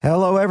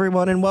Hello,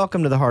 everyone, and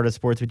welcome to the Heart of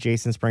Sports with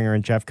Jason Springer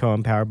and Jeff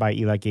Cohen, powered by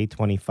ELEC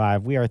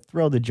 825. We are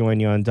thrilled to join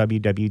you on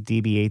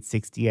WWDB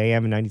 860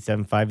 AM and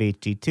 97.5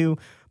 HD2,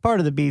 part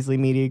of the Beasley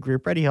Media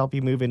Group, ready to help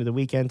you move into the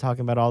weekend,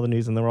 talking about all the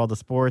news in the world of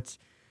sports.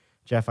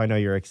 Jeff, I know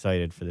you're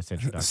excited for this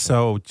introduction.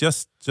 So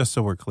just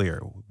so we're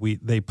clear,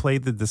 they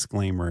played the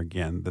disclaimer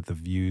again that the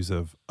views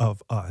of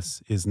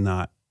us is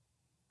not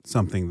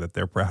something that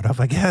they're proud of,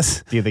 I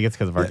guess. Do you think it's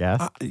because of our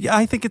guest? Yeah,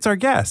 I think it's our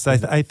guest.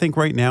 I think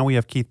right now we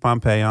have Keith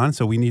Pompey on,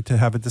 so we need to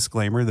have a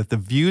disclaimer that the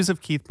views of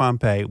Keith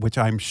Pompey, which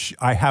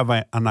I have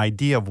an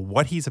idea of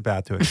what he's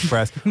about to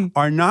express,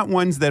 are not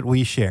ones that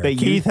we share.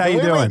 Keith, how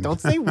you doing?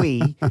 Don't say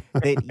we.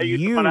 That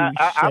you share.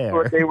 I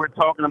thought they were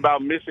talking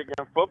about Michigan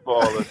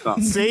football or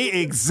something. See,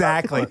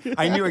 exactly.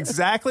 I knew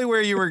exactly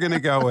where you were going to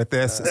go with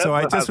this. So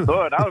I thought.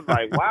 I was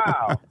like,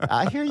 wow.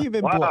 I hear you've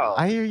been. Wow.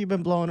 I hear you've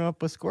been blowing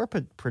up with score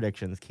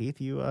predictions, Keith.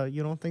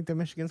 You don't think that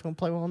Michigan's going to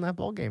play well in that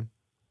ball game?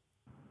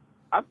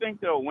 I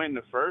think they'll win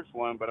the first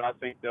one, but I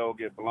think they'll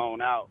get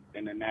blown out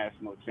in the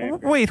national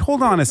championship. Wait,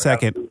 hold on a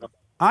second.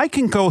 I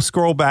can go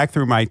scroll back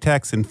through my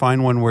text and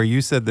find one where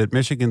you said that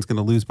Michigan's going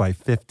to lose by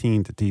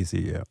 15 to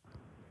TCU.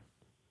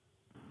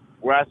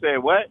 Where I said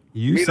what?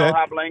 You said.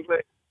 Langley?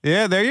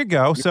 Yeah, there you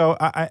go. So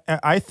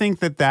I think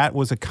that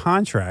was a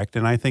contract,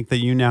 and I think that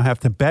you now have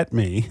to bet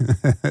me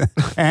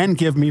and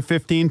give me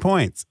 15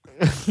 points.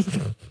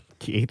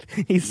 Keith,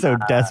 he's so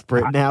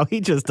desperate now.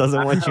 He just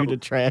doesn't want you to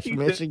trash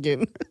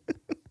Michigan.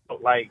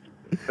 Like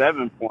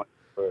 7 points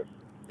or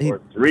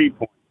 3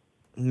 points.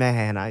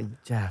 Man,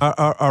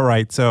 all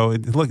right. So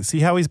look,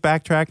 see how he's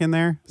backtracking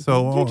there.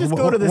 So you just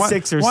go to the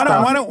Sixers.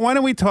 Why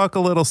don't we talk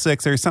a little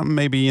Sixers? Something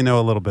maybe you know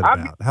a little bit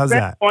about. How's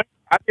that?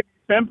 I give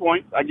you 10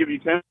 points. I give you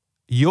 10.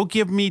 You'll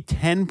give me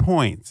 10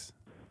 points.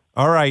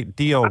 All right,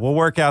 deal. We'll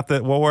work out the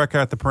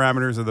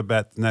parameters of the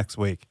bet next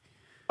week.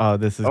 Oh,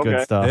 this is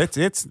good stuff.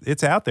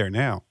 It's out there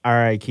now. All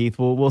right, Keith.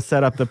 We'll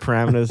set up the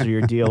parameters of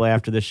your deal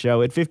after the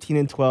show. At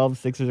 15-12,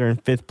 Sixers are in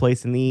 5th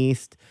place in the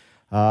East.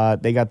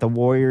 They got the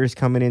Warriors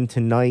coming in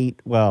tonight.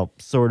 Well,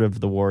 sort of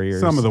the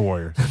Warriors. Some of the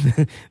Warriors.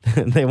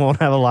 They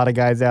won't have a lot of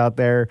guys out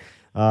there.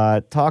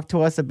 Talk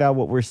to us about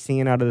what we're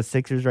seeing out of the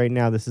Sixers right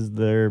now. This is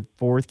their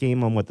 4th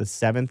game on the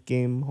 7th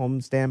game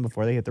homestand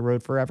before they hit the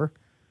road forever.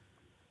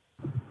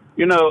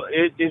 You know,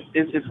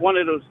 it's one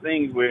of those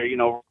things where, you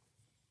know,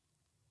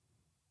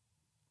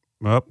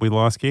 we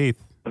lost Keith.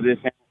 This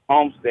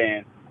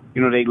homestand,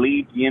 you know, they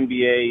lead the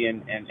NBA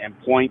in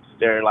points.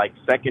 They're like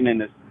second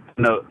in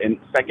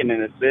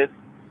assists.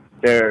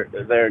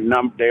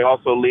 They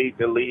also lead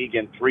the league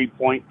in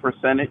 3-point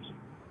percentage.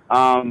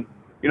 You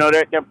know,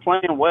 they're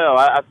playing well.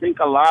 I think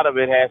a lot of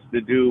it has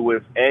to do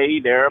with A,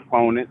 their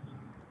opponents,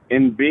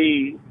 and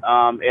B,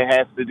 it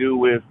has to do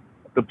with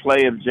the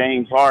play of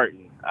James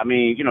Harden. I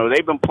mean, you know,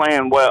 they've been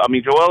playing well. I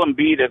mean, Joel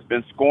Embiid has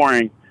been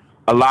scoring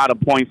a lot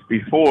of points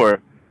before.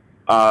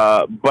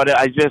 But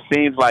it just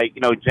seems like,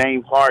 you know,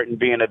 James Harden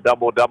being a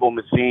double-double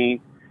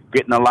machine,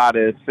 getting a lot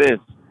of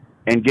assists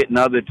and getting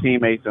other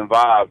teammates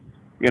involved,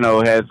 you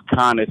know, has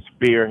kind of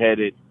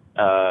spearheaded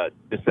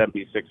the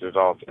 76ers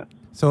offense.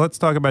 So let's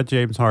talk about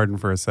James Harden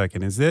for a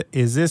second. Is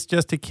this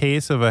just a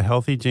case of a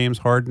healthy James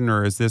Harden,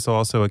 or is this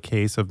also a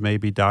case of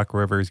maybe Doc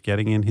Rivers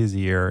getting in his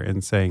ear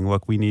and saying,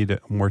 look, we need a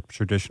more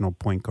traditional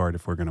point guard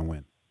if we're going to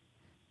win?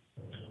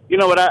 You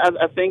know what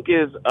I think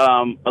is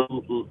a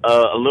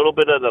little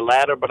bit of the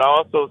latter, but I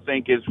also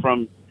think is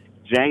from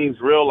James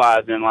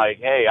realizing, like,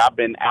 hey, I've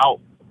been out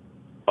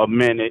a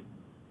minute.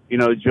 You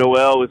know,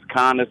 Joel was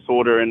kind of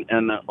sort of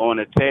on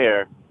a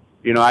tear.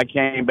 You know, I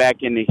came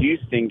back in the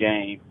Houston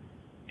game,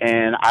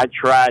 and I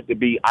tried to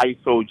be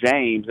ISO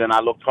James, and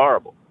I looked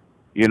horrible.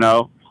 You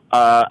know,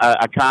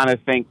 I kind of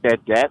think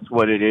that's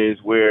what it is,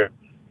 where,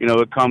 you know,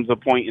 it comes a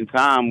point in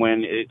time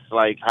when it's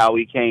like how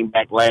he came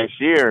back last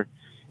year.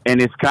 And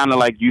it's kind of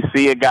like you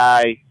see a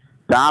guy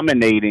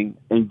dominating,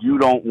 and you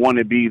don't want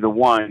to be the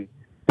one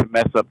to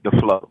mess up the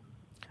flow.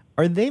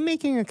 Are they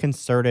making a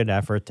concerted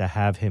effort to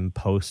have him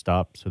post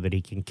up so that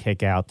he can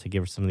kick out to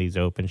give some of these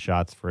open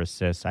shots for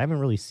assists? I haven't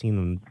really seen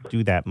them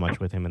do that much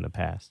with him in the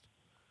past.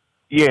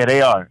 Yeah,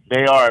 they are.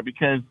 They are,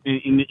 because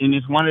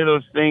it's one of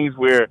those things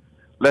where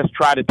let's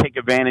try to take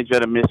advantage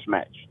of the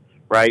mismatch,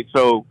 right?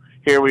 So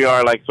here we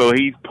are, like, so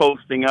he's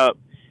posting up.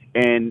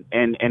 And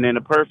in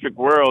a perfect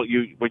world,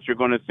 what you're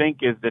going to think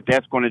is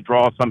that's going to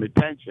draw some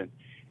attention.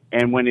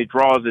 And when it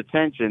draws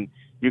attention,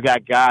 you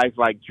got guys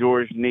like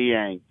George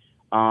Niang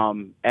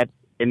at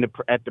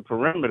the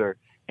perimeter,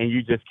 and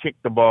you just kick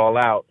the ball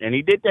out. And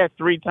he did that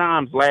 3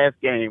 times last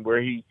game,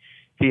 where he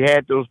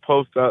had those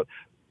post up.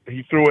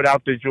 He threw it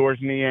out to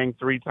George Niang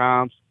 3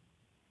 times.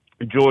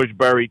 George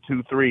buried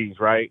 2 threes,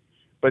 right?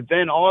 But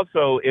then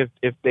also,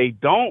 if they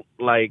don't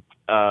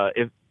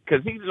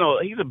because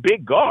he's a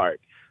big guard.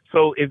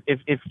 So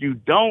if you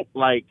don't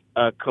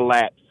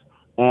collapse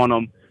on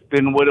him,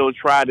 then what he'll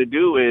try to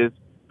do is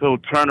he'll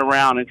turn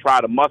around and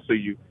try to muscle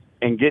you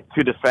and get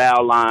to the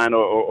foul line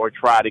or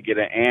try to get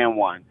an and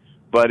one.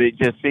 But it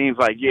just seems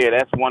like,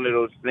 that's one of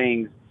those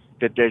things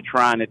that they're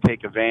trying to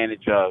take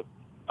advantage of,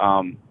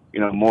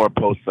 more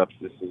post-ups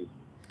this season.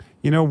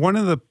 One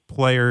of the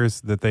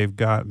players that they've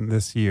gotten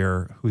this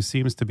year who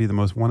seems to be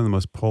one of the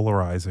most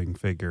polarizing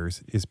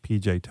figures is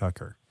P.J.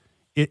 Tucker.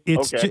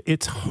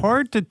 It's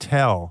hard to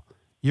tell.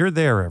 You're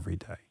there every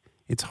day.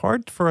 It's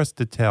hard for us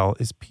to tell,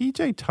 is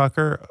P.J.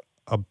 Tucker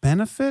a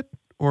benefit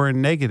or a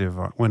negative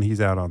when he's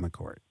out on the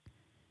court?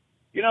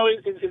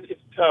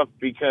 It's tough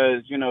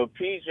because,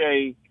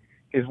 P.J.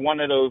 is one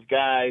of those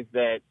guys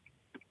that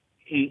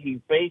he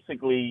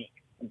basically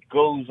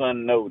goes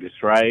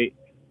unnoticed, right?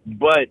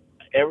 But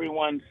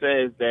everyone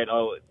says that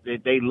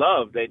they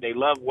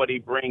love what he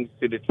brings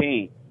to the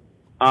team.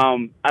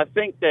 I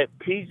think that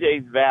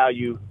PJ's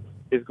value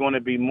is going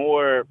to be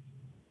more.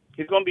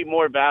 He's going to be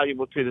more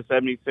valuable to the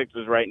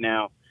 76ers right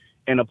now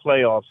in a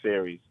playoff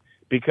series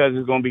because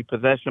it's going to be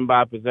possession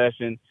by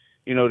possession.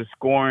 The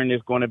scoring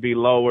is going to be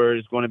lower.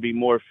 It's going to be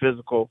more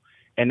physical,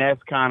 and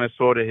that's kind of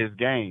sort of his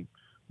game.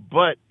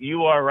 But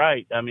you are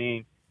right. I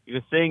mean,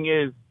 the thing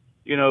is,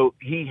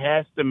 he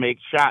has to make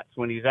shots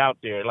when he's out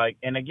there.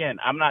 And again,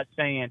 I'm not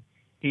saying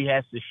he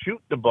has to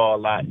shoot the ball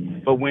a lot,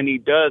 but when he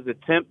does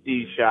attempt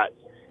these shots,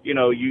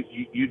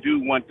 you do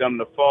want them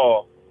to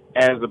fall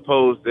as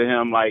opposed to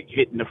him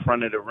hitting the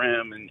front of the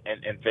rim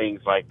and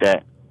things like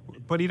that.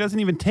 But he doesn't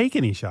even take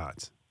any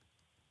shots.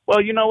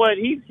 Well, you know what?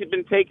 He's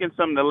been taking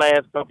some of the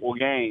last couple of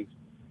games.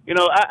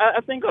 I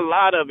think a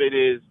lot of it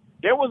is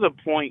there was a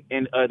point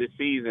in the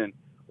season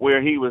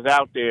where he was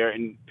out there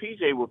and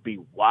PJ would be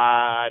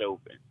wide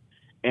open.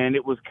 And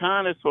it was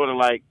kind of sort of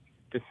like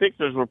the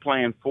Sixers were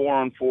playing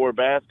 4-on-4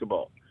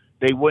 basketball.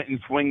 They wouldn't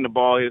swing the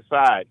ball his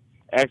side.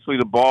 Actually,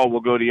 the ball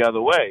will go the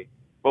other way.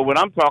 But what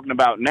I'm talking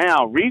about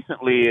now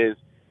recently is,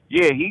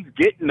 he's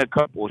getting a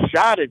couple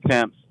shot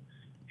attempts.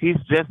 He's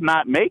just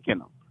not making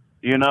them,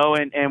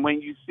 And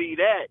when you see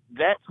that,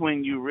 that's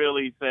when you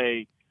really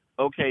say,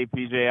 okay,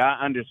 PJ,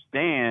 I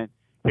understand.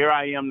 Here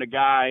I am, the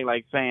guy,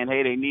 saying,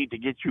 hey, they need to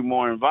get you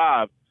more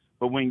involved.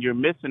 But when you're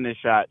missing the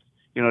shots,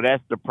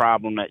 that's the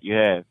problem that you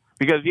have.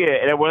 Because,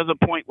 there was a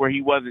point where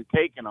he wasn't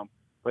taking them,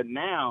 but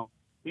now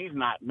he's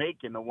not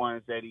making the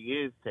ones that he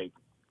is taking.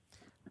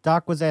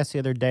 Doc was asked the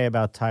other day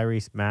about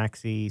Tyrese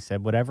Maxey. He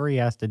said whatever he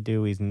has to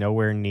do, he's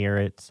nowhere near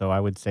it. So I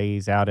would say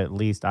he's out at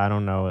least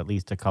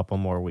a couple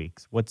more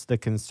weeks. What's the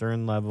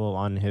concern level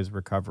on his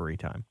recovery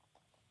time?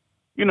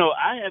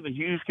 I have a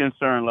huge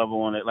concern level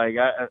on it.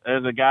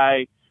 As a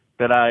guy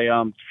that I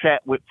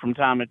chat with from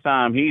time to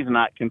time, he's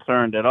not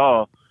concerned at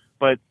all.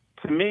 But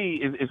to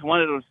me, it's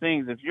one of those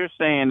things. If you're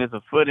saying it's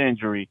a foot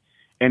injury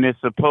and it's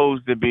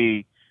supposed to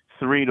be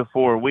 3 to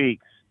 4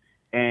 weeks,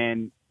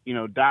 and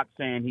Doc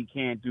saying he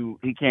can't do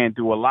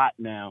a lot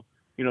now,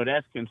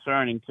 that's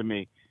concerning to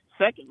me.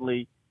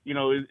 Secondly,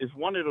 it's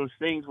one of those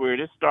things where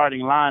this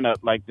starting lineup,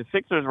 the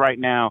Sixers right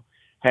now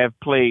have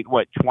played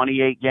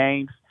 28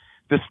 games.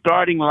 The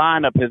starting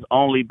lineup has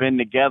only been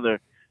together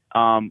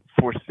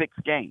for 6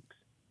 games.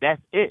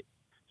 That's it.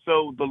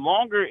 So the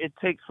longer it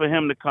takes for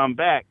him to come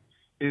back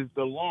is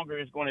the longer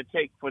it's going to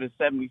take for the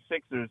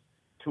 76ers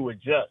to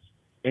adjust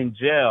and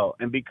gel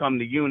and become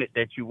the unit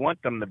that you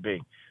want them to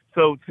be.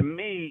 So to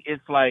me,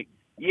 it's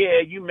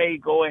you may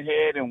go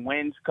ahead and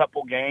win a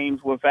couple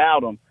games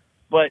without him,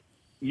 but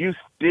you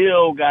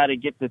still got to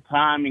get the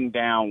timing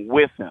down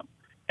with him.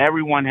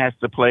 Everyone has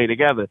to play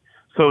together.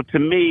 So to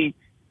me,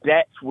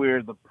 that's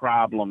where the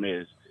problem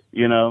is,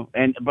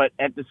 but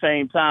at the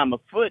same time, a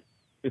foot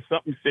is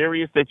something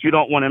serious that you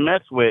don't want to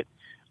mess with.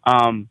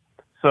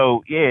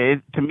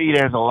 To me,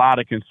 there's a lot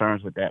of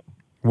concerns with that.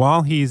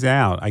 While he's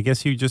out, I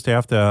guess you just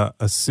have to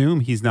assume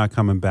he's not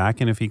coming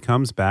back, and if he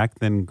comes back,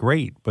 then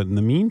great. But in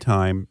the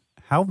meantime,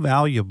 how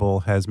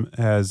valuable has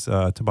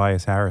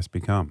Tobias Harris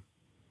become?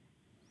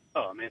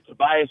 Oh man,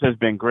 Tobias has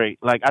been great.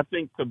 I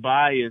think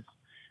Tobias,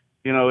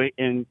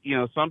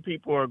 some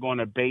people are going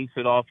to base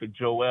it off of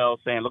Joel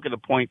saying, "Look at the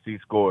points he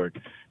scored."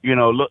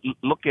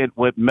 Look at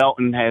what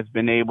Melton has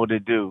been able to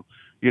do.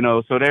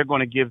 So they're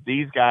going to give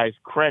these guys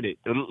credit.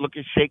 Look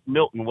at Shake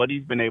Milton, what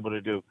he's been able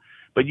to do.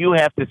 But you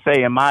have to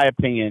say, in my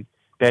opinion,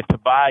 that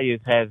Tobias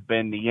has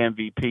been the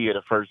MVP of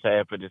the first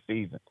half of the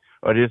season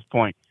or this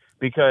point.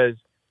 Because,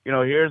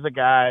 here's a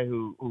guy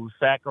who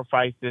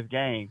sacrificed this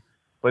game.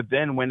 But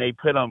then when they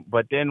put him,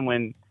 but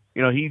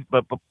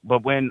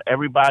when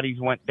everybody's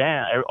went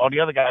down, all the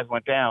other guys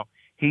went down,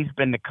 he's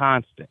been the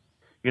constant.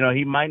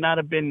 He might not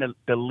have been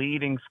the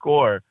leading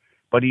scorer,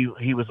 but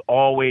he was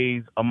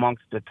always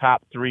amongst the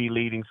top 3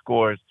 leading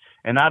scorers.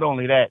 And not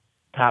only that,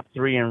 top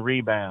 3 in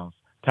rebounds,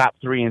 top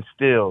 3 in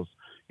steals.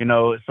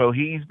 So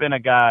he's been a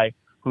guy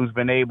who's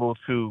been able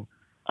to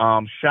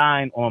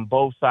shine on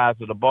both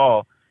sides of the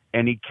ball,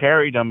 and he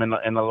carried them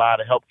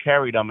helped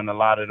carry them in a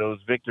lot of those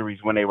victories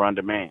when they were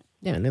under man.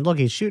 Yeah, and then look,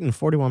 he's shooting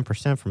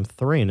 41% from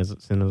 3 in his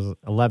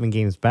 11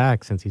 games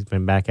back since he's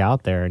been back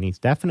out there, and he's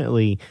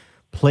definitely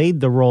played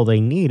the role they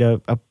need.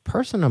 A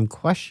person I'm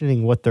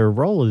questioning what their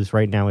role is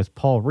right now is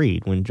Paul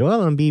Reed. When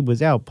Joel Embiid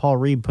was out, Paul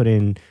Reed put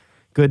in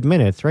good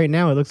minutes. Right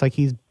now, it looks like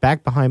he's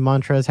back behind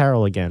Montrezl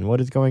Harrell again. What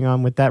is going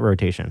on with that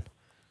rotation?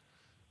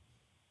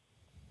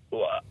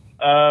 Well,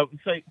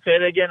 Say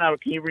it again.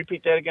 Can you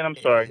repeat that again? I'm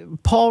sorry.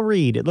 Paul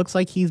Reed. It looks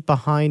like he's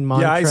behind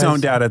Montrez. Yeah, I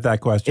zoned out at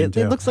that question, too.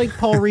 It looks like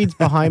Paul Reed's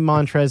behind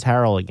Montrez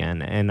Harrell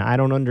again, and I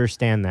don't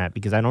understand that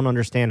because I don't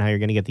understand how you're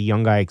going to get the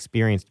young guy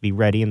experience to be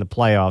ready in the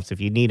playoffs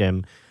if you need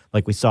him,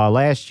 like we saw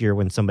last year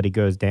when somebody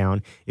goes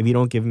down, if you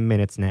don't give him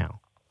minutes now.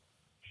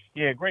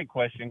 Yeah, great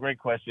question. Great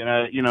question.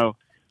 I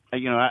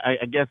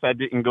guess I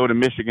didn't go to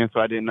Michigan, so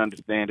I didn't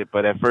understand it.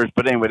 But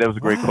anyway, that was a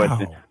great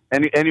question.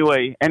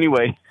 Anyway.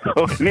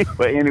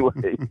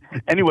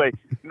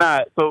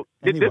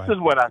 This is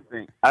what I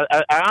think.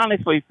 I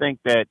honestly think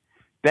that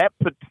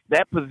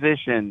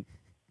position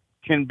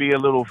can be a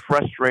little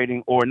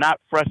frustrating, or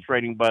not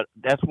frustrating, but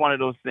that's one of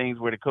those things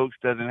where the coach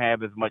doesn't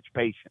have as much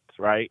patience,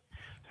 right?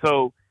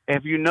 So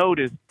if you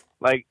notice,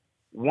 like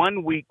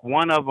 1 week,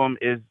 one of them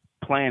is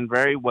playing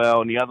very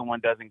well, and the other one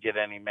doesn't get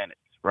any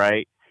minutes,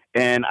 right?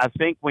 And I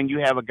think when you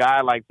have a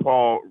guy like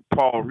Paul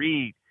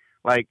Reed,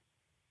 like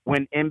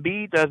when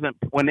Embiid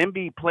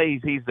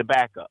plays, he's the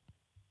backup.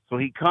 So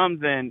he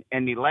comes in,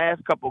 and the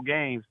last couple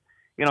games,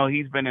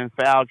 he's been in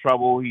foul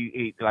trouble.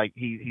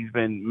 He's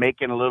been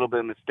making a little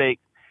bit of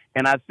mistakes.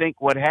 And I think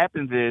what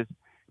happens is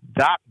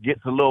Doc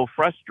gets a little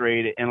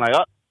frustrated and like,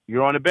 oh,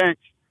 you're on the bench.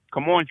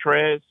 Come on,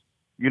 Trez.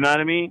 You know what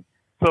I mean?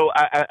 So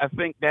I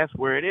think that's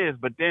where it is.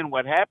 But then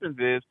what happens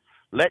is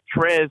let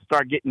Trez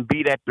start getting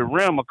beat at the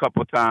rim a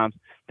couple of times.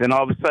 Then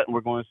all of a sudden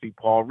we're going to see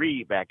Paul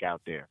Reed back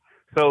out there.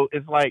 So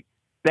it's like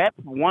that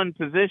one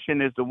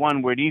position is the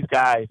one where these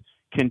guys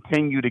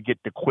continue to get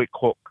the quick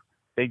hook.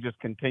 They just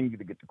continue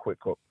to get the quick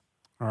hook.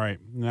 All right.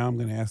 Now I'm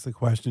going to ask the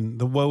question,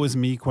 the woe is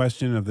me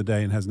question of the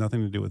day, and has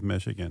nothing to do with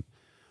Michigan.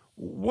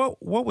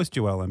 What was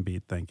Joel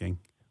Embiid thinking?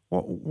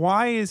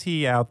 Why is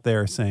he out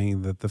there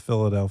saying that the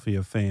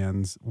Philadelphia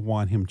fans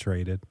want him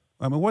traded?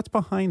 I mean, what's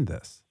behind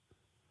this?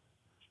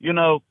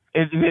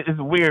 It's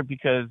weird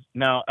because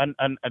now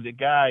the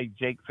guy,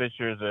 Jake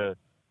Fisher,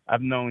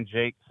 I've known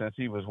Jake since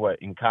he was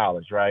in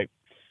college, right?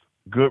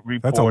 Good reporter.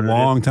 That's a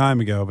long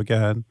time ago, but go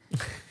ahead.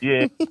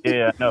 Yeah,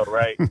 I know,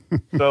 right?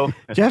 So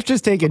Jeff's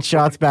just taking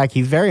shots back.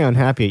 He's very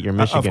unhappy at your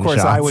Michigan Of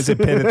course, shots. I was at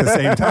Pitt at the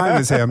same time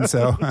as him,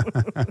 so.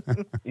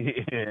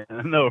 Yeah,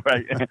 I know,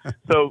 right?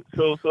 So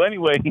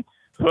anyway,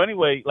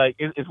 like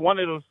it's one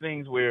of those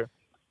things where,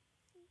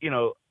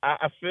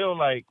 I feel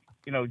like,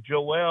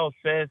 Joel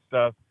says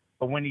stuff,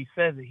 but when he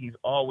says it, he's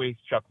always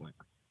chuckling.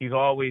 He's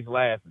always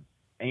laughing.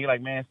 And you're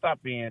like, man, stop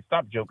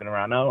joking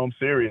around. No, I'm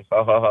serious.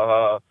 Ha, ha, ha,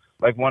 ha.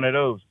 Like one of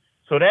those.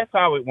 So that's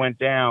how it went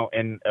down,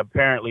 and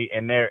apparently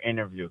in their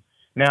interview.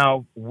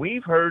 Now,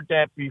 we've heard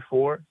that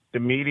before,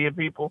 the media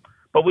people,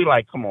 but we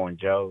like, come on,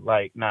 Joe.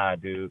 Like, nah,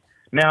 dude.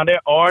 Now,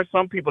 there are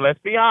some people, let's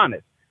be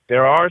honest,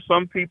 there are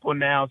some people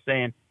now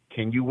saying,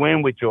 can you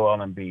win with Joel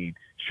Embiid?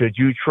 Should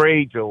you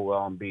trade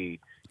Joel Embiid?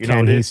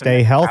 Can he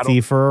stay healthy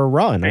for a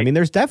run? I mean,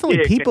 there's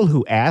definitely people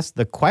who ask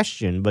the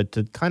question, but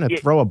to kind of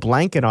throw a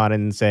blanket on it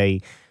and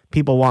say,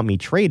 people want me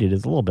traded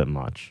is a little bit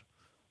much.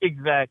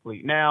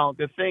 Exactly. Now,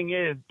 the thing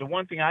is, the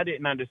one thing I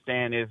didn't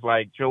understand is,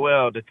 like,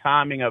 Joel, the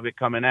timing of it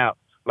coming out.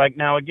 Like,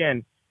 now,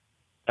 again,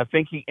 I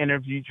think he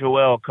interviewed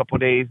Joel a couple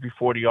days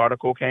before the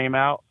article came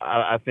out.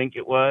 I think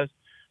it was.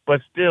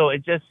 But still,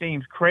 it just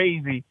seems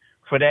crazy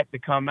for that to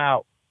come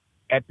out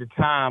at the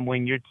time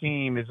when your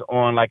team is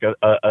on, like,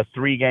 a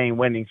 3-game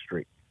winning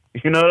streak.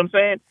 You know what I'm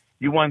saying?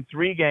 You won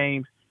 3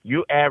 games.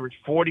 You averaged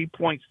 40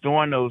 points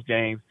during those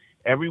games.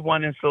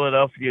 Everyone in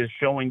Philadelphia is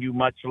showing you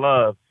much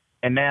love.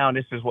 And now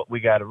this is what we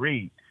got to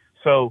read.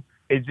 So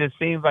it just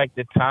seems like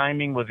the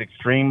timing was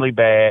extremely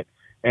bad.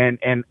 And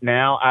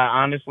now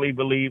I honestly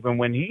believe, and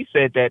when he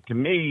said that to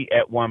me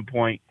at one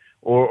point,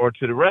 or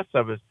to the rest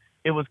of us,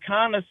 it was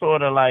kind of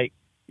sort of like,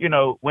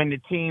 when the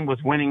team was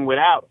winning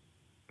without him.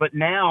 But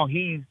now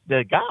he's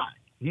the guy.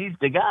 He's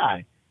the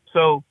guy.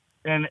 So,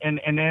 and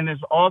then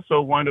it's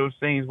also one of those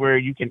things where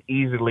you can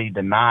easily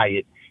deny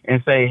it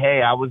and say,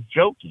 hey, I was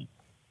joking.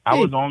 I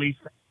was only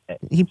saying.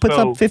 He puts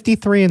up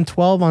 53 and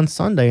 12 on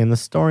Sunday, and the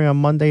story on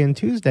Monday and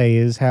Tuesday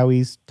is how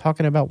he's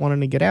talking about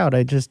wanting to get out.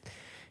 It just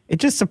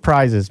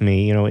surprises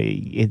me.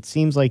 It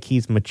seems like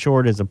he's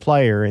matured as a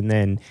player, and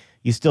then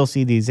you still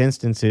see these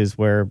instances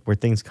where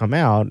things come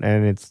out,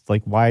 and it's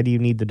like, why do you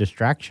need the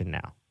distraction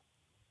now?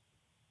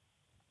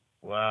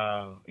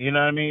 Wow, you know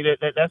what I mean?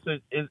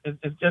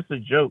 It's just a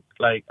joke.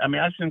 Like, I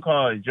mean, I shouldn't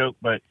call it a joke,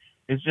 but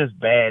it's just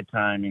bad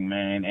timing,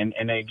 man.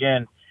 And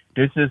again,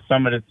 this is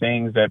some of the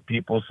things that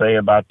people say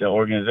about the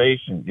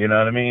organization. You know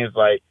what I mean? It's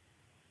like,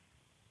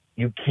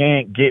 you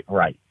can't get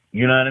right.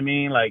 You know what I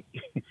mean? Like,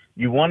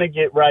 you want to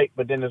get right,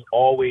 but then there's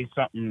always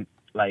something,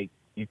 like,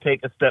 you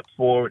take a step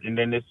forward and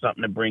then there's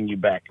something to bring you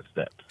back a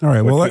step. All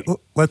right.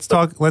 Well, let's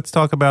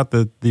talk about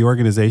the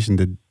organization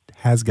that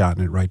has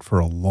gotten it right for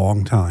a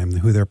long time,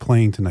 who they're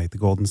playing tonight, the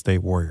Golden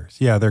State Warriors.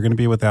 Yeah, they're going to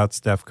be without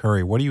Steph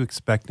Curry. What are you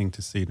expecting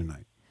to see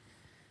tonight?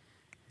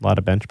 A lot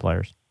of bench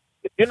players.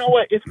 You know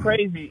what? It's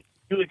crazy.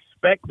 You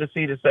expect to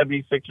see the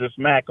 76ers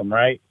smack them,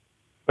 right?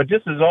 But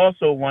this is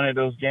also one of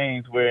those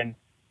games where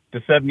the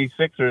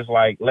 76ers,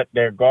 like, let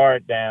their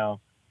guard down,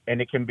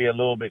 and it can be a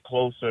little bit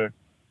closer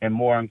and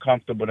more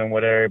uncomfortable than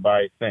what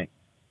everybody thinks.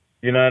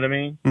 You know what I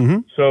mean? Mm-hmm.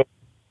 So,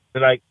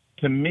 like,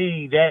 to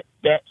me,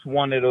 that's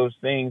one of those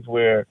things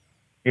where,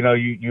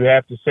 you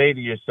have to say to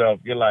yourself,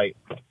 you're like,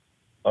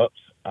 oops,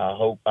 I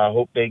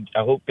hope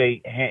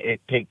they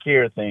take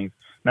care of things.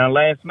 Now,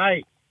 last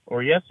night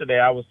or yesterday,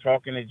 I was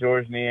talking to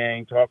George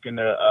Niang, talking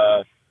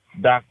to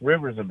Doc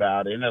Rivers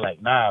about it, and they're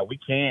like, nah, we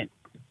can't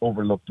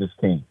overlook this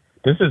team.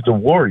 This is the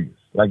Warriors.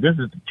 Like, this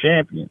is the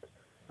champions.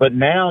 But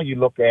now you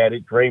look at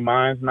it,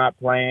 Draymond's not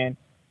playing.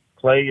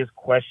 Clay is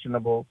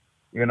questionable.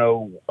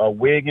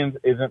 Wiggins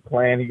isn't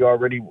playing.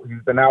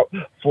 He's been out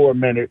for a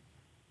minute.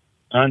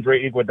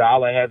 Andre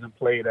Iguodala hasn't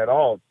played at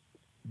all.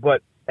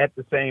 But at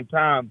the same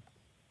time,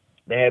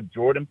 they have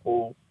Jordan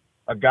Poole,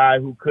 a guy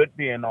who could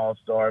be an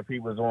all-star if he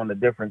was on a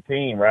different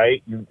team,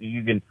 right?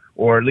 You can,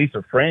 or at least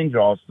a fringe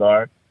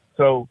all-star.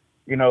 So,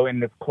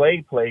 and if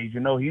Clay plays,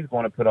 he's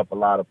going to put up a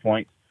lot of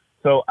points.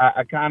 So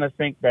I kind of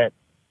think that,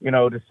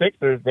 the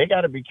Sixers, they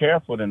got to be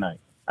careful tonight.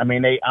 I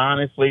mean, they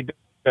honestly do,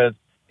 because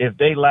if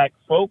they lack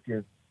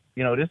focus,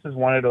 this is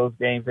one of those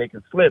games they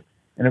can slip.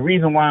 And the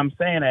reason why I'm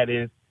saying that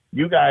is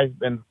you guys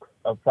been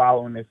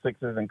following the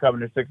Sixers and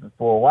covering the Sixers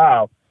for a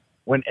while.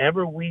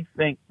 Whenever we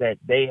think that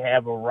they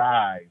have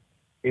arrived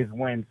is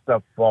when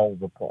stuff falls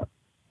apart.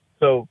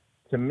 So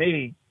to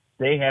me,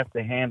 they have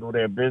to handle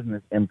their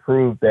business and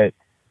prove that,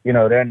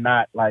 they're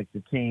not like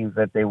the teams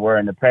that they were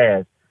in the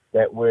past,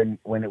 that when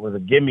it was a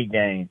gimme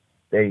game,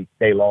 they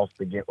lost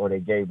the game or they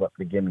gave up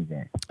the gimme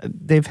game.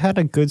 They've had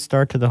a good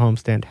start to the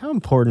homestand. How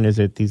important is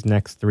it these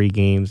next 3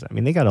 games? I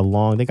mean, they got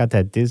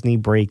that Disney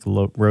break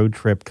road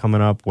trip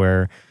coming up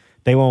where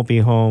they won't be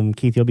home.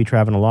 Keith, you'll be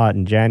traveling a lot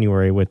in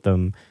January with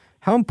them.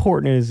 How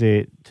important is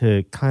it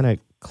to kind of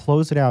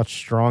close it out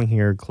strong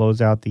here,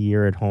 close out the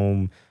year at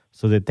home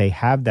so that they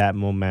have that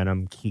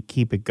momentum,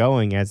 keep it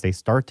going as they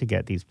start to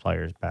get these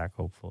players back,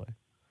 hopefully?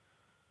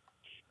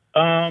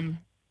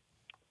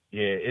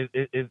 Yeah,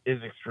 it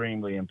is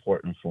extremely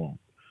important for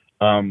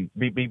them.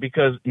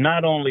 Because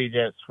not only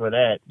just for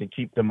that, to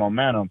keep the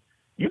momentum,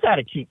 you got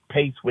to keep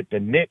pace with the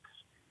Knicks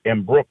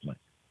in Brooklyn.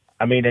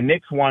 I mean, the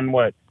Knicks won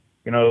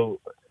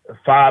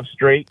 5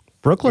 straight.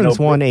 Brooklyn's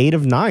won 8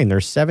 of 9. They're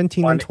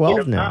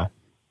 17-12 now.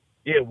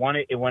 Yeah, it won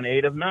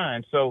 8 of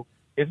 9. So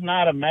it's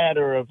not a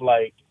matter of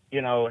like,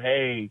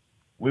 hey,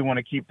 we want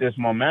to keep this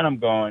momentum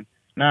going.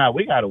 Nah,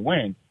 we got to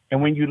win.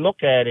 And when you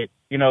look at it,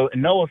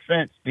 no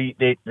offense,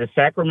 the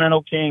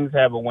Sacramento Kings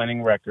have a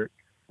winning record,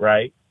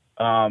 right?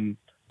 Then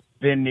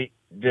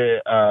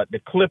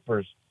the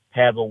Clippers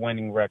have a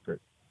winning record.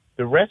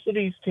 The rest of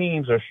these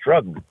teams are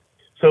struggling.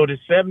 So the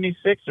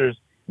 76ers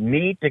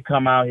need to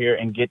come out here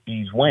and get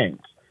these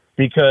wins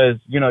because,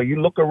 you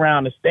look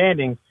around the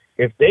standings,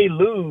 if they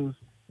lose,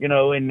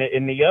 and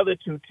the other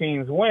 2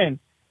 teams win,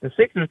 the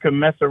Sixers can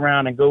mess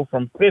around and go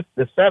from 5th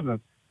to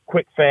 7th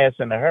quick, fast,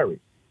 in a hurry.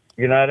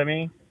 You know what I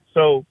mean?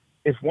 So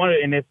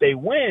and if they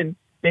win,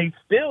 they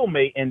still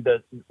may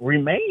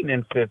remain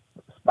in 5th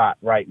spot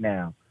right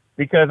now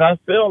because I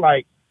feel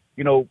like,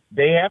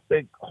 they have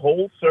to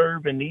hold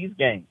serve in these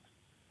games.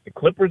 The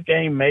Clippers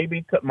game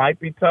might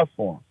be tough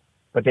for them,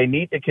 but they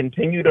need to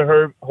continue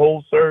to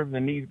hold serve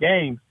in these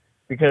games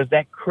because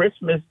that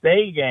Christmas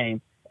Day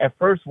game, at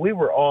first we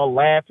were all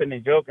laughing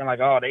and joking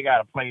like, oh, they got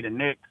to play the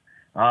Knicks.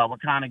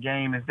 What kind of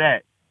game is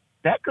that?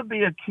 That could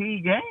be a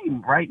key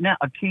game right now,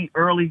 a key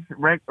early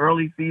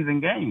season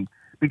game.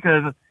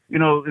 Because,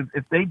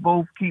 if they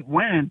both keep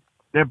winning,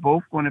 they're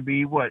both going to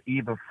be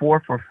either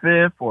 4th or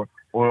 5th or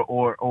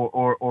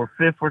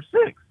 5th or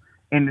 6th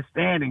in the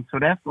standings. So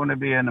that's going to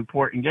be an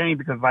important game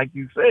because, like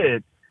you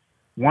said,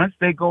 once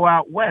they go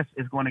out west,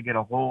 it's going to get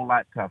a whole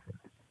lot tougher.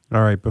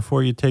 All right.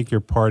 Before you take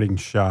your parting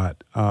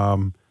shot,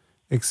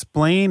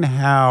 explain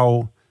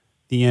how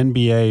the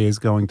NBA is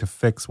going to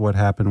fix what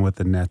happened with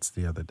the Nets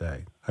the other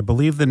day. I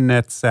believe the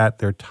Nets sat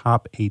their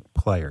top 8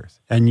 players.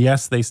 And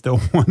yes, they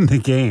still won the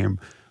game.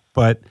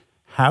 But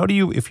how do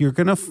you, if you're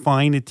going to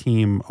fine a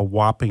team a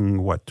whopping,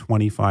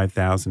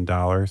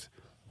 $25,000,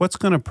 what's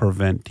going to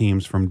prevent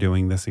teams from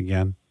doing this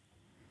again?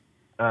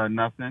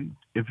 Nothing.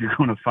 If you're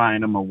going to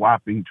fine them a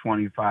whopping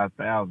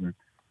 $25,000,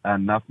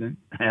 nothing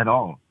at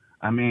all.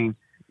 I mean,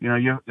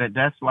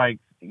 that's like,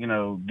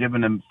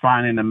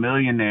 finding a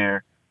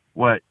millionaire,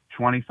 $25?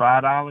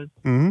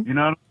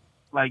 Mm-hmm.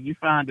 Like you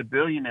find a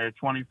billionaire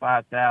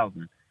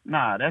 $25,000.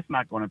 Nah, that's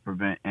not going to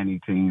prevent any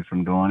teams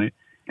from doing it.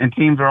 And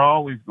teams are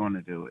always going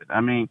to do it. I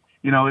mean,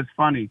 it's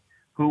funny.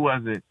 Who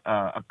was it?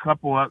 A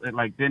couple of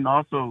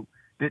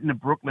didn't the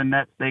Brooklyn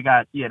Nets? They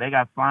got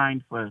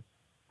fined for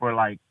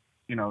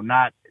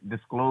not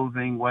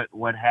disclosing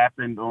what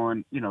happened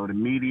on the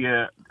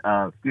media.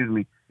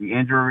 The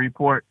injury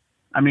report.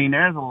 I mean,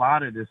 there's a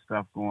lot of this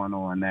stuff going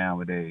on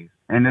nowadays,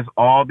 and it's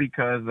all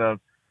because of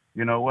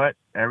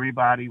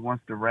everybody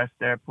wants to rest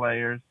their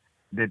players.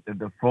 That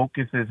the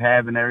focus is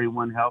having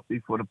everyone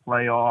healthy for the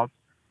playoffs.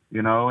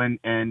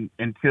 And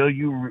until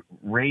you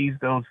raise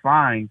those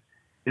fines,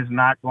 it's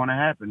not going to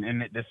happen.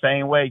 And the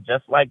same way,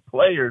 just like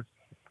players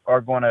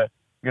are going to,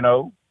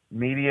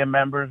 media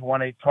members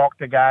want to talk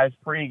to guys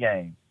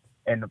pregame.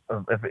 And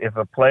if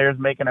a player's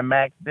making a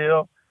max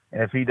deal,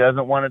 and if he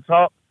doesn't want to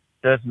talk,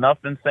 there's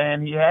nothing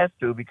saying he has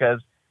to,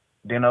 because,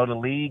 the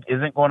league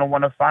isn't going to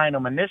want to fine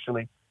him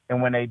initially.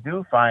 And when they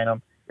do fine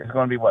him, it's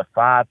going to be,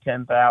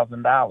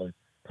 $5,000-$10,000.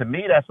 To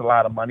me, that's a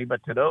lot of money,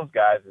 but to those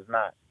guys, it's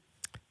not.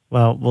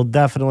 Well, we'll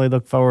definitely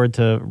look forward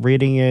to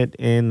reading it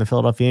in the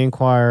Philadelphia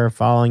Inquirer,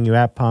 following you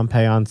at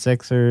Pompey on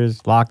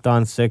Sixers, Locked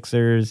on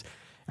Sixers,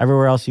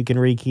 everywhere else you can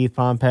read Keith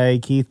Pompey.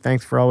 Keith,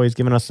 thanks for always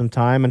giving us some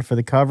time and for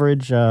the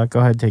coverage. Go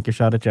ahead, take your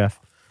shot at Jeff.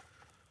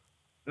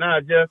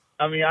 Nah, Jeff,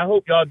 I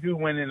hope y'all do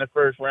win in the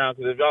first round,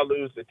 because if y'all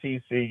lose to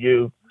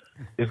TCU,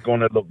 it's going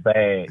to look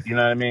bad. You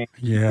know what I mean?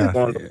 Yeah,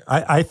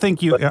 I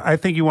think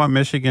you want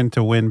Michigan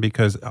to win,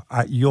 because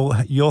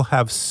you'll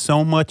have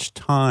so much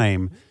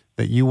time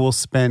that you will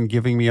spend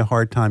giving me a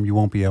hard time. You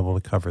won't be able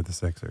to cover the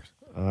Sixers.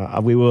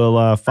 We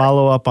will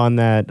follow up on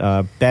that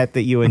bet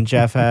that you and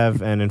Jeff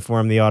have and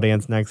inform the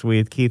audience next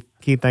week. Keith,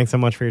 thanks so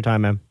much for your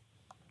time, man.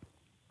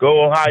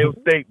 Go Ohio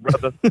State,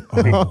 brother.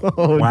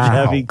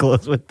 Wow. Jeff, he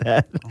close with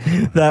that.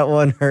 That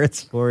one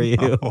hurts for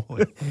you.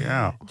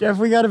 Yeah. Jeff,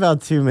 we got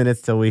about 2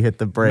 minutes till we hit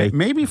the break.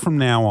 Maybe from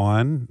now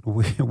on,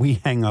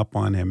 we hang up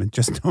on him and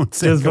just don't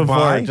say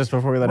goodbye. Just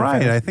before we let him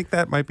finish. finish. I think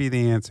that might be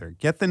the answer.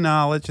 Get the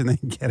knowledge and then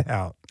get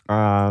out.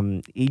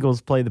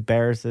 Eagles play the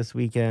Bears this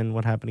weekend.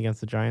 What happened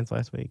against the Giants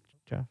last week,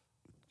 Jeff?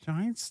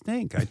 Giants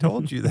stink. I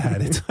told you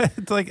that.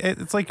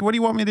 It's like, what do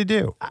you want me to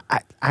do?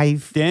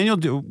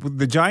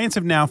 The Giants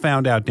have now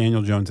found out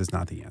Daniel Jones is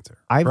not the answer.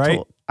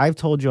 I've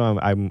told you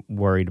I'm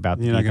worried about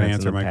the You're not defense. going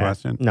to answer my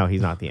question? No,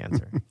 he's not the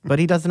answer. But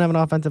he doesn't have an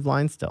offensive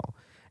line still.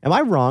 Am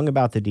I wrong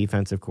about the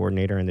defensive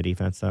coordinator and the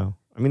defense, though?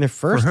 They're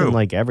first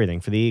in everything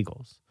for the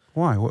Eagles.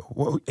 Why?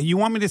 You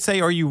want me to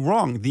say, are you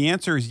wrong? The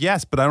answer is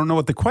yes, but I don't know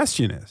what the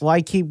question is. Well,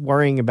 I keep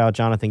worrying about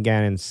Jonathan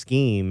Gannon's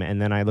scheme,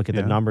 and then I look at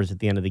the numbers at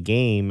the end of the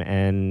game,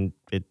 and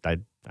I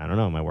don't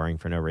know. Am I worrying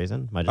for no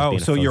reason?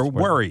 So you're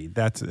worried.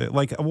 That's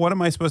like, what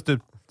am I supposed to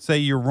say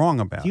you're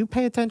wrong about? Do you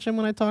pay attention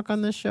when I talk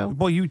on this show?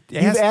 Well, you've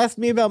asked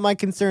me about my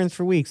concerns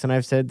for weeks, and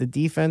I've said the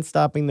defense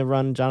stopping the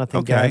run,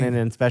 Jonathan Gannon,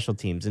 and special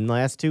teams in the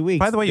last 2 weeks.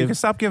 By the way, you can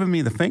stop giving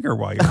me the finger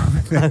while you're over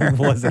there. I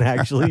wasn't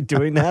actually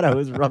doing that. I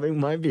was rubbing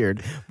my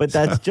beard. But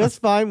that's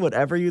just fine,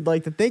 whatever you'd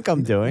like to think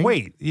I'm doing.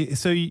 Wait,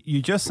 so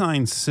you just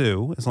signed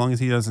Sue. As long as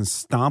he doesn't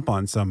stomp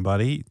on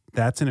somebody,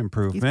 that's an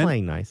improvement. He's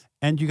playing nice.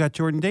 And you got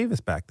Jordan Davis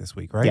back this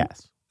week, right?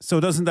 Yes. So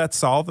doesn't that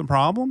solve the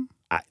problem?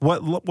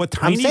 What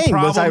tiny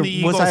problem the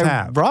Eagles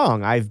have? Was I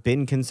wrong? I've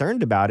been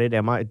concerned about it.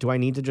 Do I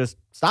need to just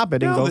stop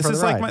it and go for the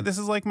ride? This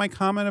is like my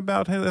comment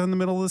about in the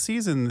middle of the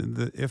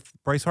season. If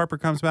Bryce Harper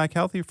comes back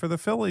healthy for the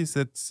Phillies,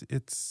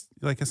 it's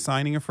like a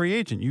signing a free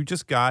agent. You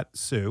just got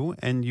Sue,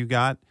 and you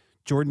got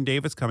Jordan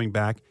Davis coming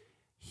back.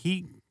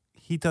 He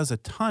does a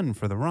ton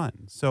for the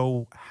run.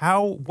 So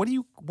what are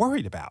you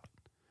worried about?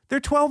 They're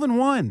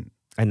 12-1.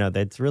 I know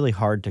that's really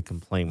hard to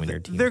complain when your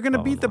team. They're going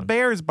to beat the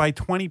Bears by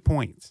 20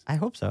 points. I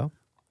hope so.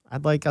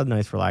 I'd like a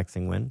nice,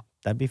 relaxing win.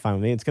 That'd be fine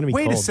with me. It's going to be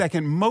Wait cold. a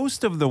second.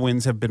 Most of the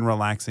wins have been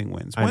relaxing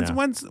wins.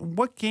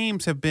 What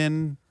games have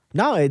been?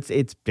 No,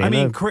 it's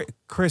been.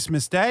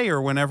 Christmas Day or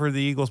whenever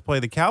the Eagles play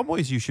the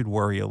Cowboys, you should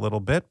worry a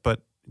little bit.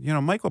 But,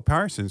 Michael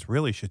Parsons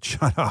really should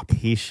shut up.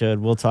 He should.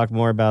 We'll talk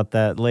more about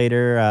that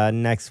later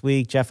next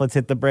week. Jeff, let's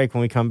hit the break.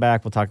 When we come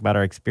back, we'll talk about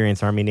our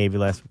experience Army-Navy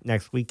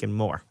next week and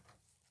more.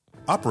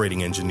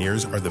 Operating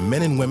engineers are the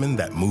men and women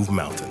that move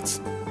mountains.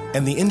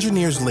 And the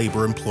Engineers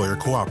Labor Employer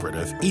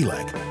Cooperative,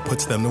 ELEC,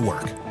 puts them to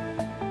work.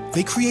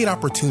 They create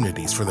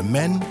opportunities for the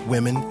men,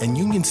 women, and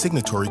union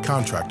signatory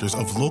contractors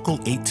of Local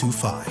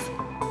 825,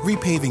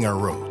 repaving our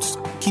roads,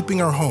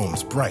 keeping our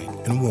homes bright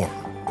and warm,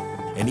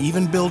 and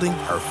even building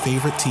our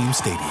favorite team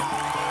stadium.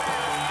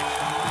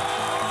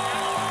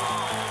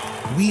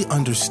 We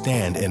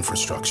understand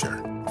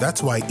infrastructure.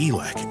 That's why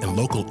ELEC and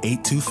Local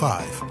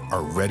 825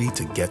 are ready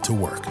to get to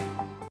work.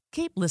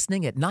 Keep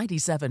listening at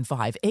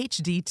 97.5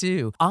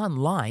 HD2,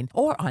 online,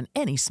 or on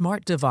any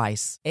smart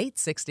device.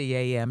 8:60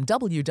 a.m.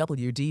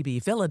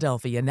 WWDB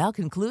Philadelphia now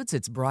concludes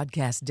its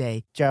broadcast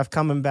day. Jeff,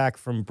 coming back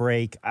from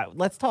break,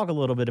 let's talk a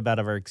little bit about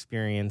our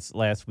experience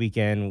last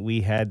weekend.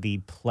 We had the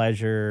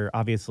pleasure,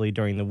 obviously,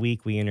 during the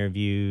week, we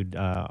interviewed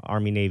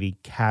Army-Navy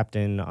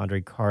Captain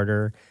Andre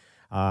Carter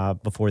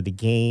before the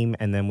game,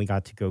 and then we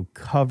got to go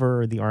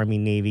cover the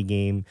Army-Navy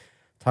game.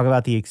 Talk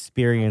about the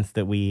experience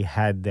that we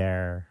had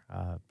there.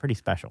 Pretty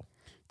special.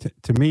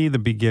 To me, the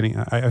beginning,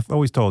 I've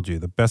always told you,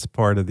 the best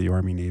part of the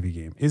Army-Navy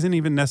game isn't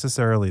even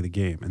necessarily the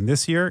game. And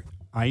this year,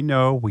 I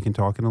know we can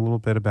talk in a little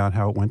bit about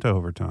how it went to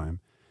overtime.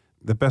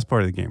 The best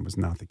part of the game was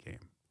not the game,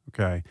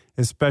 okay?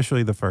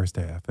 Especially the first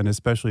half, and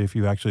especially if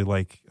you actually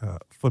like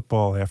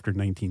football after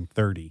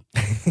 1930.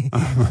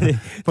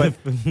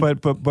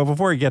 But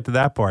before we get to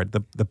that part,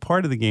 the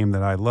part of the game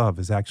that I love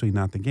is actually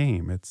not the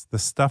game. It's the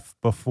stuff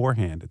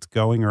beforehand. It's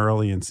going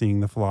early and seeing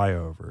the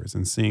flyovers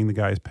and seeing the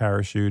guys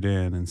parachute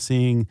in and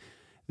seeing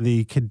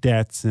the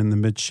cadets and the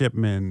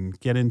midshipmen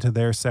get into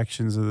their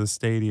sections of the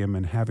stadium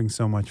and having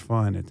so much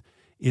fun.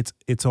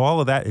 It's all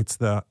of that. It's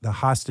the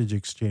hostage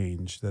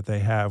exchange that they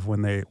have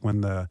when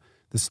the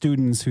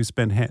students who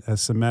spend a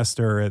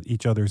semester at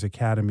each other's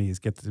academies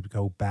get to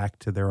go back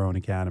to their own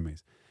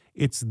academies.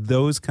 It's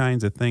those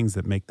kinds of things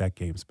that make that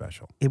game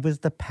special. It was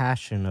the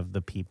passion of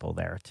the people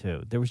there,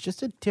 too. There was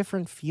just a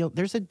different feel.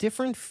 There's a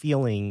different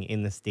feeling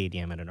in the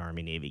stadium at an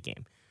Army-Navy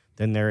game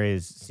than there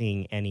is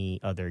seeing any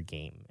other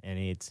game. And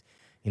it's,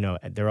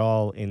 they're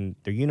all in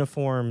their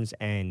uniforms.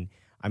 And,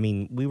 I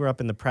mean, we were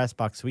up in the press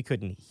box, so we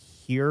couldn't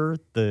hear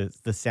the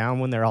sound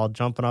when they're all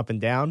jumping up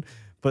and down.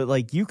 But,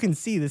 like, you can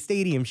see the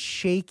stadium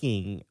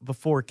shaking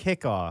before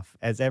kickoff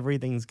as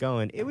everything's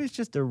going. It was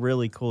just a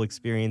really cool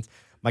experience.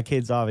 My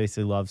kids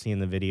obviously love seeing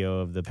the video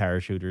of the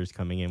parachuters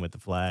coming in with the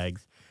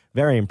flags.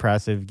 Very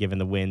impressive given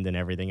the wind and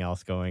everything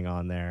else going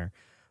on there.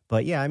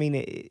 But, yeah, I mean,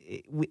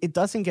 it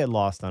doesn't get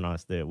lost on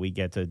us that we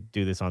get to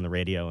do this on the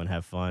radio and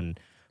have fun.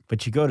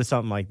 But you go to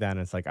something like that and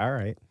it's like, all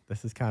right,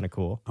 this is kind of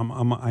cool.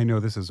 I know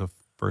this is a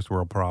first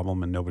world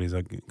problem and nobody's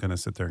going to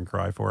sit there and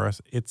cry for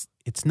us. It's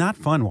not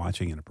fun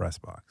watching in a press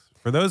box.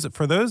 For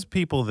those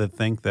people that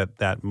think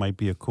that might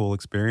be a cool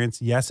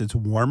experience, yes, it's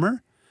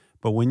warmer.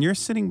 But when you're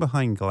sitting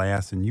behind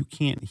glass and you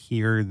can't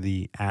hear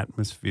the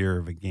atmosphere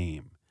of a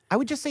game, I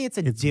would just say it's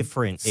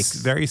different. It's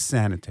very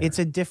sanitary. It's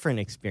a different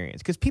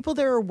experience because people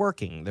there are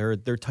working. They're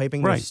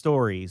typing their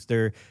stories.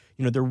 They're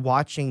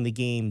watching the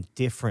game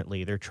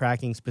differently. They're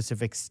tracking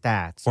specific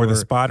stats. Or the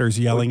spotters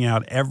yelling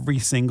out every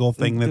single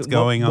thing that's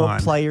going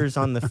on. Players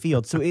on the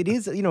field. So it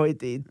is.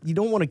 You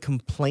don't want to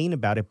complain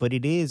about it, but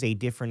it is a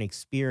different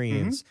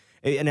experience. Mm-hmm.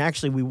 And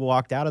actually, we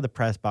walked out of the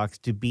press box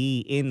to be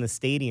in the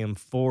stadium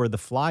for the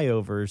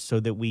flyovers so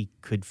that we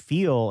could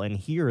feel and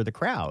hear the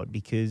crowd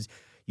because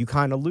you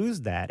kind of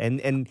lose that.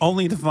 And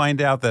only to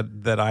find out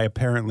that I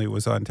apparently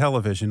was on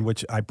television,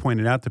 which I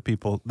pointed out to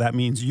people. That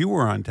means you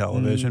were on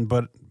television,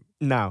 but...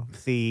 No,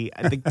 see,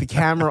 the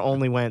camera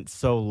only went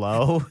so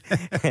low,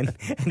 and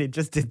it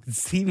just didn't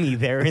see me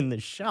there in the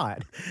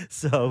shot.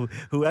 So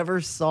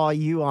whoever saw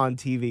you on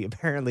TV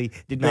apparently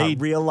did not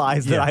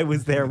realize that I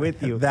was there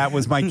with you. That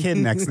was my kid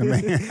next to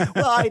me.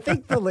 Well, I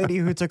think the lady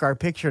who took our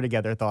picture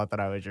together thought that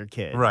I was your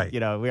kid. Right.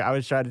 I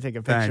was trying to take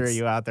a picture of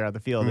you out there on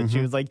the field, and she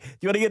was like, "Do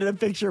you want to get in a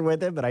picture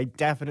with him?" But I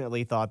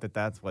definitely thought that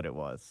that's what it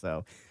was.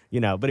 So.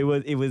 But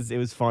it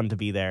was fun to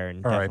be there.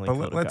 And all right,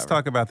 but let's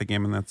talk about the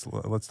game, and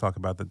let's talk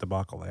about the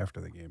debacle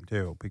after the game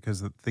too,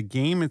 because the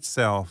game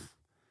itself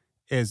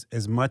is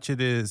as much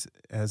as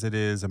it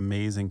is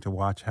amazing to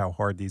watch how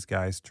hard these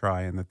guys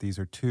try, and that these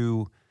are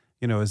two,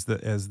 as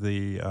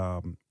the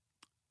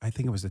I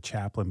think it was the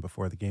chaplain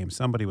before the game,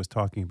 somebody was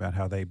talking about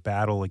how they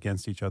battle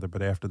against each other,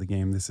 but after the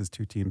game, this is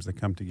two teams that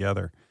come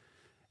together.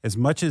 As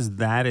much as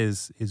that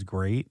is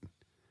great,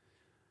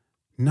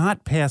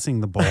 not passing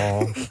the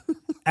ball.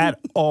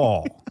 At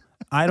all.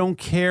 I don't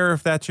care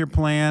if that's your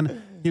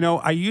plan.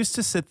 I used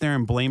to sit there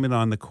and blame it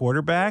on the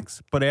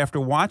quarterbacks, but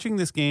after watching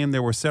this game,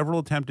 there were several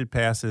attempted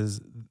passes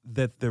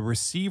that the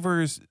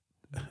receivers,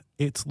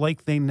 it's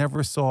like they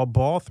never saw a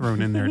ball thrown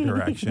in their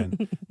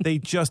direction. They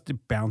just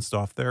bounced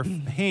off their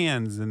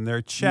hands and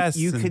their chests.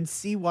 You could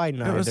see why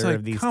neither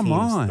of these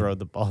teams throw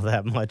the ball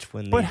that much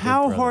when they But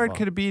how hard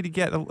could it be to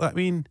get,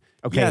 okay,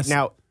 yes.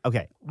 Now,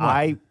 okay, what?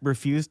 I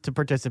refuse to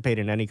participate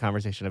in any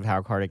conversation of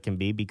how hard it can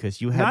be because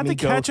you had not me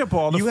to catch a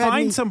ball, to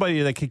find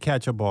somebody that could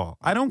catch a ball.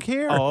 I don't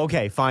care. Oh,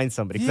 okay, find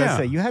somebody. Yeah. I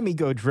say, you had me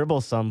go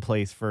dribble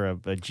someplace for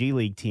a G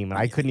League team, and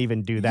I couldn't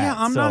even do that. Yeah,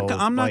 I'm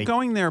not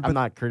going there. But, I'm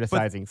not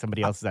criticizing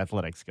somebody else's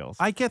athletic skills.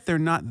 I get they're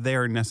not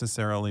there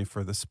necessarily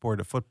for the sport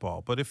of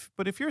football, but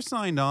if you're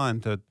signed on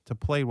to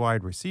play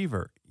wide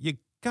receiver, you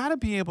got to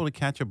be able to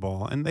catch a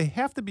ball, and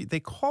they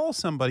call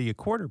somebody a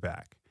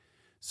quarterback.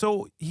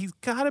 So he's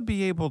got to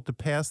be able to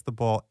pass the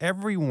ball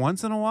every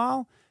once in a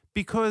while,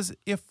 because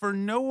if for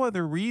no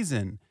other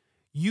reason,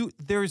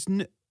 there's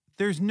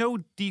no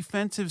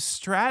defensive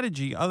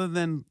strategy other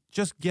than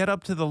just get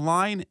up to the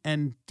line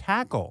and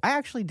tackle. I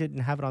actually didn't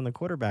have it on the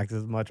quarterbacks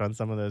as much on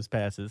some of those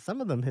passes.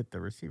 Some of them hit the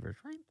receivers,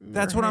 right?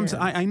 That's what I'm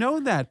saying. I know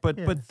that, but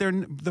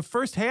the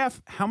first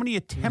half, how many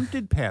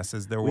attempted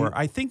passes there were?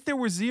 I think there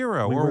were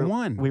 0 or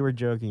 1. We were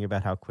joking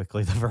about how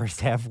quickly the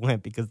first half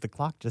went because the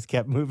clock just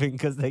kept moving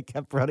because they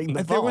kept running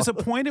the ball. There was a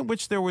point at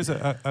which there was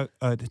an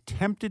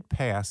attempted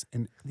pass,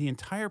 and the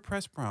entire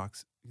press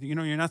box.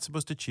 You're not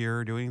supposed to cheer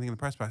or do anything in the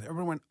press box.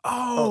 Everyone went,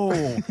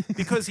 oh,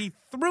 because he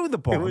threw the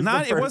ball.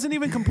 It wasn't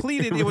even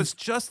completed. It was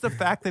just the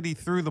fact that he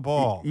threw the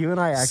ball. You and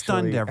I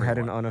actually had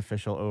an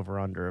unofficial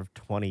over-under of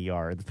 20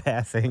 yards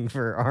passing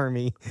for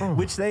Army,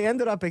 which they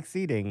ended up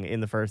exceeding in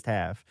the first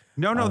half.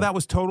 No, that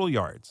was total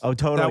yards. Oh,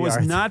 total yards.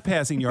 That was not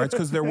passing yards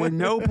because there were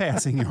no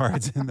passing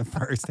yards in the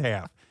first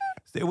half.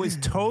 It was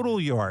total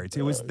yards.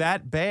 It was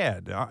that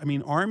bad. I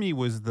mean, Army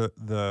was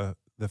the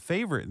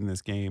favorite in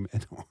this game,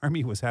 and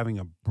Army was having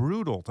a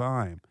brutal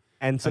time.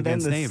 And so then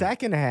the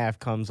second half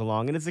comes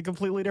along, and it's a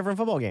completely different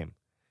football game.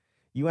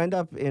 You end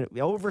up in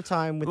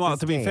overtime with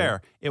to be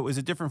fair, it was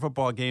a different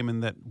football game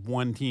in that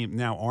one team.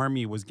 Now,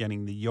 Army was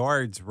getting the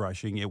yards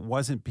rushing. It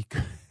wasn't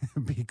because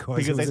it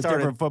was they a started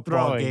different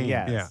football throwing, game.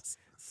 Yes. Yeah.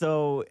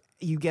 So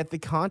you get the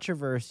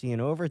controversy in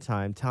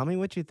overtime. Tell me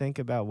what you think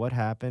about what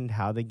happened,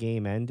 how the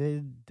game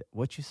ended,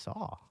 what you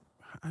saw.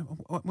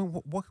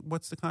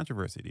 What's the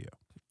controversy to you?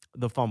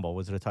 The fumble,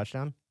 was it a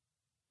touchdown?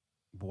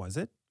 Was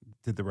it?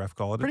 Did the ref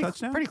call it a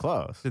touchdown? Pretty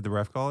close. Did the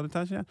ref call it a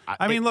touchdown?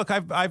 I mean, look,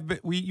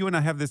 you and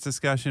I have this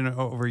discussion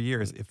over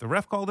years. If the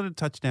ref called it a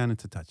touchdown,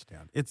 it's a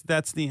touchdown.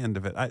 That's the end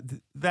of it.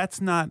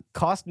 That's not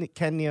cost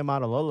Ken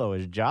Niumatalolo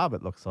his job.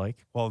 It looks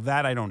like. Well,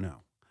 that I don't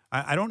know.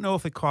 I don't know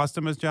if it cost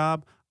him his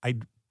job.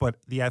 But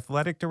the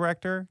athletic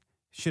director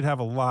should have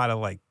a lot of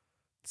like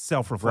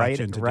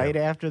self-reflection right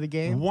after the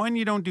game. One,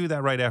 you don't do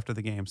that right after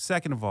the game.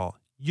 Second of all,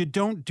 you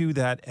don't do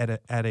that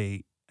at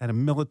a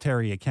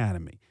military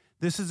academy.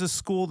 This is a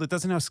school that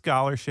doesn't have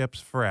scholarships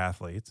for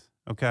athletes,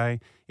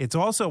 okay? It's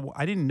also,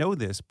 I didn't know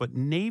this, but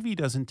Navy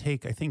doesn't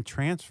take, I think,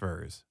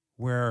 transfers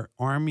where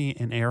Army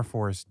and Air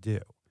Force do.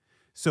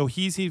 So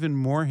he's even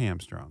more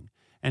hamstrung.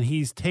 And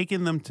he's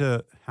taken them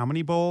to how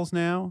many bowls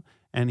now?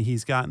 And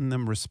he's gotten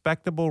them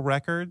respectable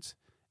records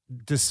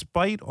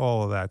despite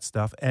all of that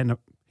stuff. And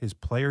his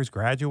players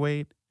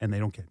graduate and they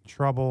don't get in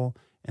trouble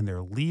and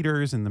they're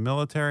leaders in the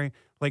military.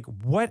 Like,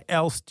 what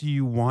else do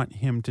you want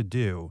him to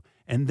do?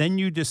 And then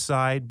you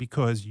decide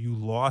because you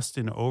lost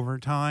in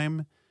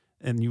overtime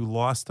and you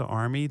lost to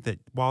Army that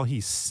while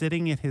he's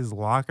sitting at his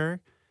locker,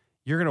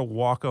 you're going to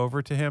walk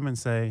over to him and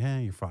say,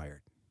 hey, you're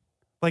fired.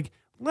 Like,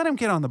 let him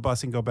get on the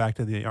bus and go back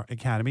to the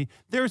academy.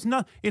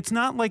 It's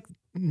not like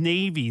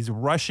Navy's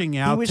rushing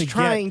out to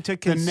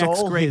get the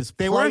next grade. His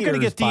they weren't going to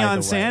get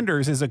Deion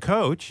Sanders as a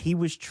coach. He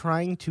was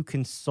trying to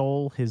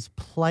console his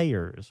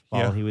players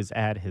while he was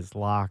at his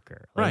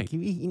locker. Like, right.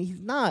 He's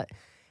not.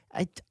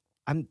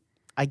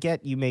 I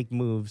get you make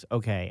moves.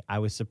 Okay, I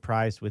was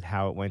surprised with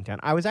how it went down.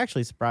 I was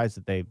actually surprised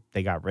that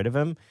they got rid of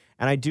him.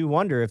 And I do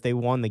wonder if they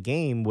won the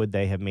game, would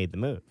they have made the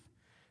move?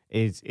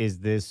 Is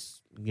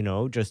this,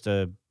 just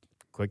a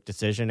quick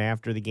decision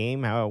after the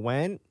game, how it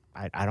went?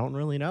 I don't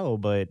really know,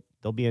 but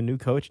there'll be a new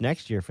coach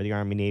next year for the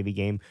Army-Navy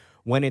game.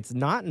 When it's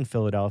not in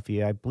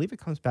Philadelphia, I believe it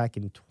comes back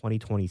in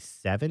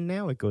 2027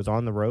 now. It goes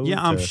on the road.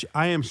 Yeah,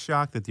 I am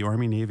shocked that the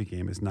Army-Navy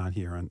game is not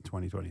here on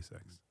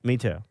 2026. Me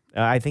too.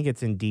 I think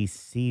it's in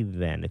D.C.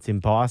 then. It's in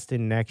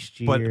Boston next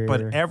year.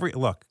 But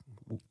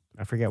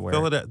I forget where.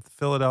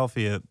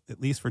 Philadelphia, at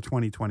least for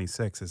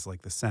 2026, is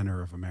like the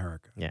center of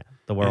America. Yeah,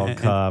 the World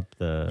Cup.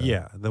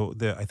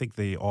 I think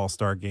the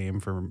All-Star game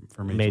for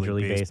Major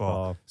League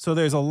Baseball. So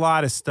there's a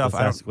lot of stuff.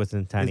 With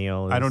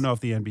Centennial. I don't know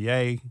if the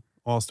NBA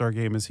All-Star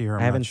game is here.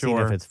 I haven't not sure.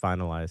 seen if it's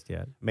finalized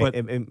yet.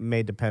 It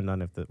may depend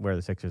on where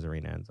the Sixers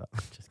arena ends up.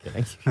 Just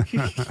kidding.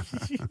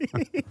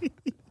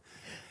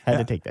 Had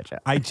to take that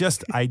shot.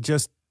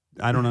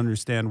 I don't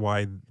understand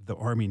why the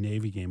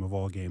Army-Navy game of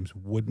all games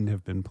wouldn't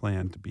have been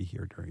planned to be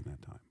here during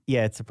that time.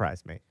 Yeah, it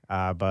surprised me.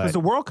 Because the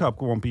World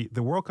Cup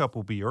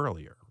will be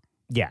earlier.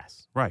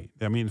 Yes. Right.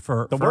 I mean,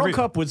 World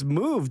Cup was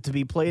moved to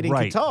be played in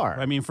Qatar.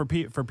 I mean, for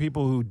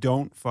people who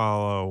don't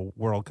follow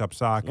World Cup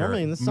soccer,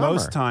 only in the summer.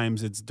 Most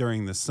times it's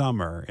during the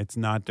summer. It's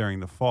not during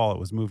the fall. It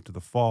was moved to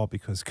the fall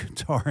because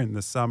Qatar in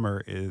the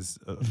summer is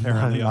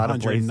apparently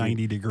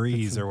 190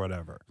 degrees or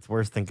whatever. It's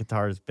worse than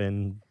Qatar's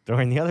been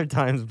during the other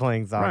times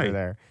playing soccer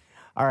there.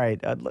 All right.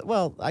 I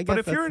guess.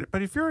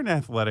 But if you're an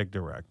athletic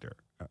director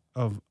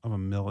of a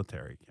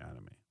military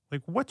academy,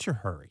 like, what's your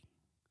hurry?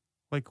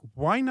 Like,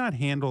 why not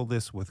handle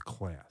this with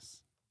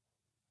class?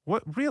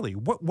 What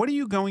are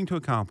you going to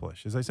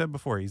accomplish? As I said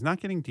before, he's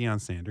not getting Deion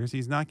Sanders.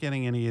 He's not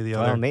getting any of the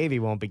other. Well, Navy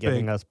won't be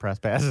giving us press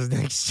passes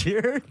next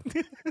year.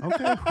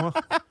 Okay. Well,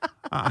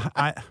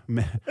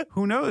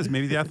 who knows?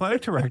 Maybe the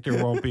athletic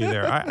director won't be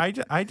there. I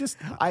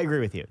agree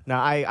with you.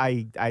 Now,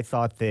 I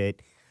thought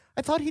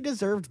he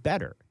deserved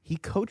better. He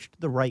coached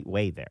the right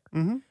way there.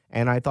 Mm-hmm.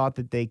 And I thought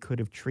that they could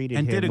have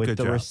treated him with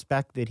the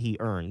respect that he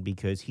earned,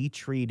 because he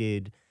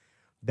treated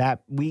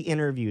that. We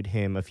interviewed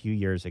him a few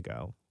years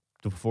ago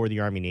before the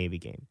Army-Navy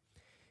game.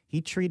 He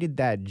treated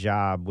that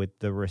job with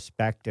the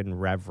respect and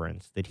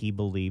reverence that he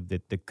believed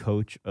that the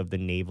coach of the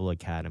Naval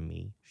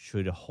Academy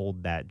should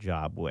hold that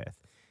job with.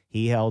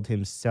 He held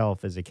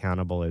himself as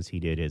accountable as he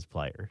did his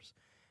players.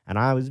 And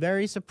I was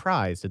very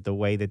surprised at the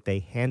way that they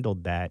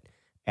handled that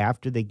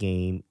after the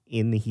game,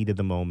 in the heat of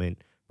the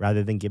moment,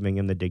 rather than giving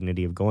him the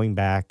dignity of going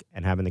back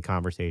and having the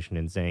conversation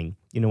and saying,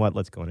 you know what,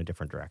 let's go in a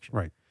different direction.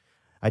 Right.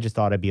 I just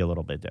thought it'd be a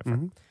little bit different.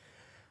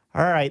 Mm-hmm.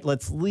 All right,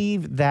 let's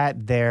leave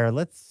that there.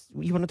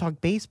 You want to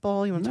talk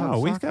baseball? You want to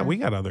talk soccer? we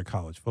got other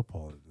college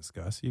football to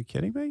discuss. Are you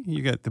kidding me?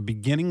 You got the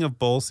beginning of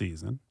bowl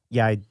season.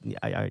 Yeah,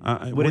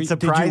 would it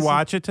surprise? Did you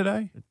watch it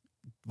today?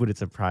 Would it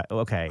surprise?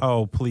 Okay.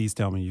 Oh, please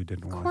tell me you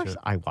didn't watch it. Of course,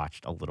 I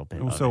watched a little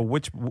bit. So,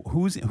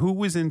 who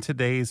was in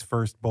today's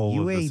first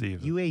bowl of the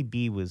season?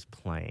 UAB was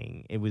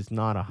playing. It was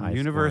not a high.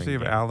 University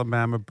of game.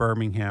 Alabama,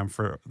 Birmingham.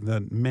 For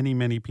the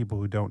many people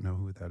who don't know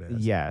who that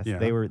is. Yes, yeah.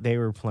 They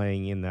were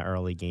playing in the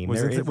early game.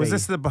 Was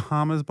this the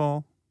Bahamas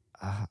Bowl?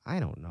 I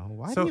don't know.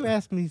 Why do you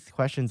ask me these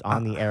questions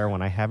on the air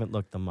when I haven't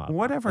looked them up?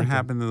 Whatever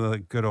happened to the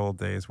good old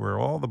days where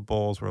all the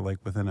bowls were like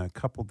within a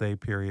couple day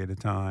period of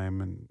time,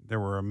 and there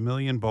were 1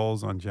 million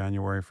bowls on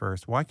January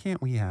 1st? Why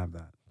can't we have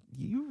that?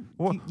 You're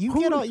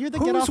the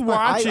get off.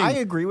 Watching? I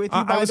agree with you.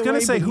 I was going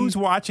to say, who's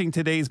watching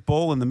today's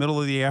bowl in the middle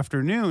of the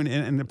afternoon?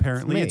 And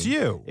apparently it's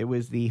you. It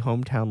was the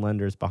Hometown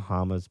Lenders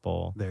Bahamas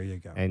Bowl. There you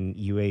go. And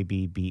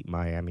UAB beat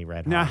Miami Red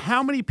Hawks. Now,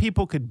 how many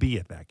people could be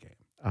at that game?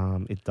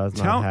 It does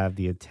not have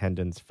the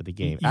attendance for the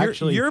game.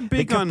 Actually, you're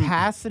big the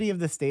capacity of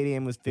the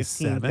stadium was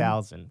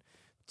 15,000.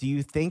 Do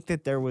you think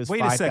that there was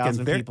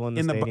 5,000 people in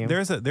the stadium?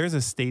 There's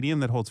a stadium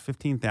that holds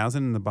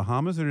 15,000 in the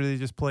Bahamas, or do they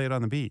just play it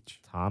on the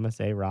beach? Thomas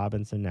A.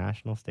 Robinson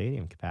National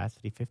Stadium,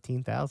 capacity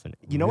 15,000.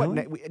 You know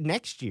what?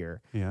 Next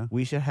year,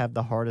 we should have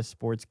the Hardest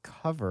Sports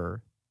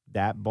cover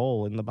that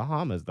bowl in the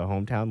Bahamas, the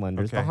Hometown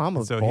Lenders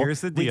Bahamas Bowl. So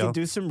here's the deal. We can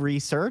do some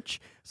research,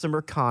 some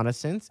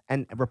reconnaissance,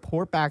 and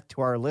report back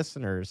to our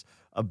listeners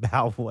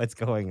about what's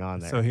going on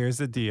there. So here's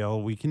the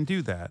deal. We can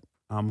do that.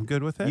 I'm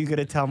good with it. You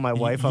gonna tell my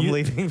wife I'm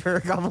leaving for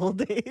a couple of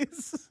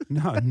days?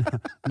 No,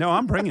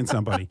 I'm bringing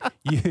somebody.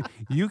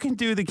 You can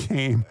do the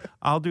game.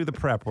 I'll do the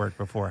prep work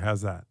before.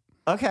 How's that?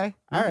 Okay.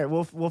 All right.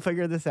 We'll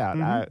figure this out.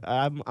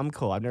 I'm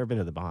cool. I've never been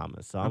to the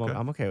Bahamas, so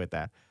I'm okay with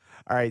that.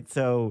 All right.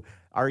 So,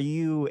 are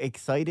you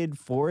excited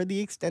for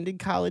the extended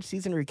college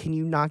season, or can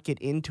you not get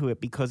into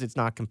it because it's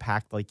not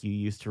compact like you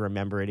used to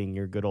remember it in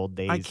your good old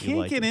days? I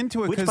can't get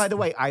into it. Which, by the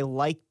way, I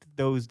liked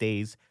those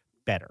days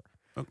better.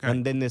 Okay.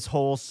 And then this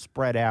whole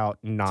spread out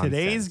nonsense.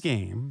 Today's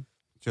game,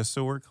 just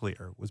so we're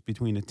clear, was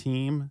between a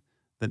team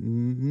that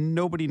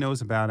nobody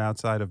knows about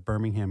outside of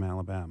Birmingham,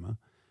 Alabama.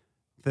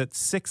 That's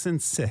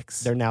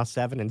 6-6. They're now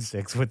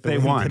 7-6 with the they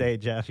win won today,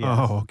 Jeff. Yes.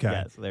 Oh, okay.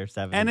 Yes, they're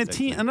 7. And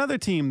another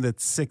team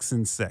that's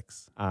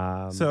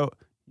 6-6. So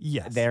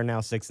yes, they're now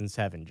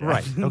 6-7, Jeff.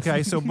 Right.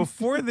 Okay. So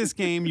before this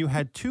game, you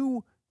had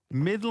two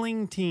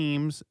middling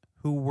teams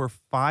who were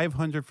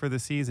 500 for the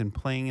season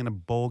playing in a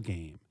bowl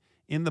game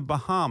in the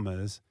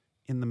Bahamas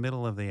in the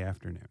middle of the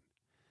afternoon.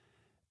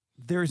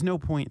 There's no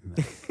point in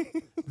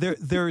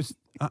this.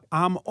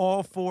 I'm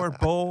all for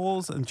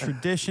bowls and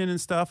tradition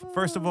and stuff.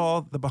 First of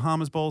all, the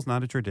Bahamas Bowl is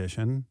not a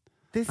tradition.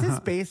 This is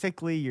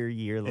basically your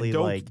yearly.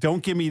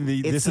 Don't give me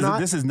the. This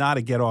is not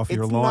a get off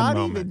your lawn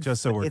moment.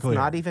 Just so we're clear, it's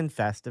not even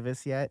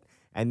Festivus yet,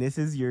 and this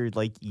is your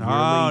yearly.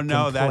 Oh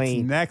no,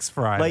 complaint. that's next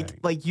Friday.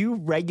 Like you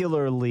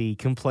regularly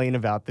complain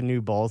about the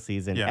new bowl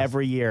season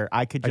every year.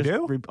 I could just. I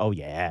do? Oh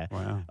yeah.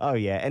 Wow. Oh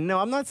yeah, and no,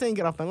 I'm not saying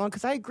get off my lawn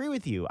because I agree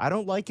with you. I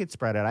don't like it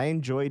spread out. I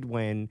enjoyed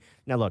when.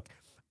 Now look.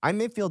 I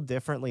may feel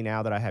differently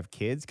now that I have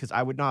kids because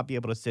I would not be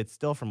able to sit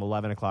still from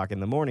 11 o'clock in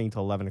the morning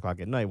till 11 o'clock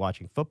at night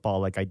watching football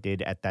like I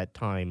did at that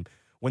time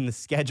when the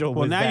schedule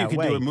was that way. Well, now you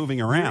can do it moving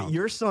around.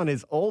 Your son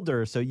is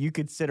older, so you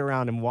could sit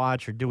around and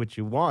watch or do what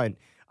you want.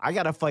 I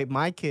got to fight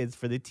my kids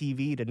for the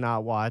TV to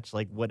not watch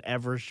like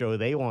whatever show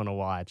they want to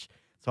watch.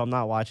 So I'm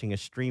not watching a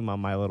stream on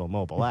my little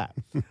mobile app.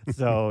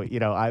 So,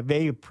 I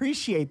may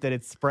appreciate that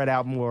it's spread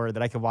out more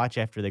that I can watch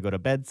after they go to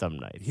bed some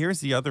nights.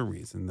 Here's the other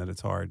reason that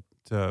it's hard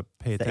to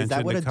pay attention to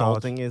college. Is that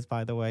what adulting is,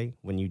 by the way,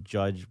 when you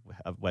judge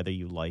whether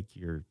you like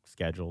your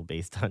schedule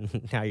based on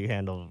how you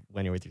handle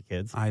when you're with your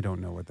kids? I don't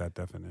know what that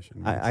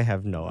definition means. I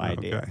have no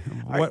idea.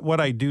 Okay.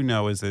 What I do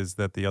know is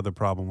that the other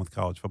problem with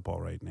college football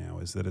right now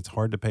is that it's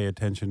hard to pay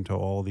attention to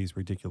all these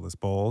ridiculous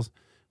bowls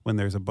when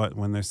there's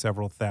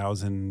several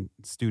thousand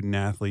student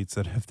athletes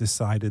that have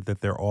decided that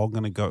they're all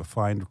going to go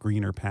find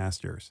greener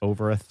pastures.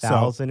 Over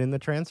 1,000 in the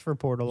transfer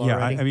portal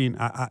already. I mean,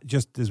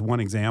 just as one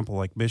example,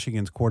 like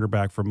Michigan's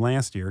quarterback from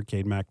last year,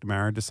 Cade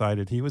McNamara,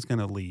 decided he was going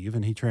to leave,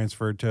 and he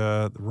transferred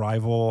to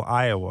rival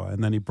Iowa,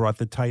 and then he brought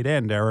the tight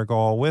end Eric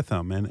All with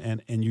him,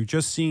 and you're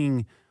just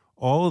seeing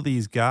all of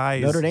these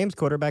guys. Notre Dame's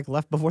quarterback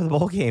left before the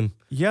bowl game.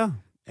 Yeah,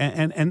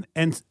 and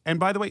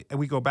by the way,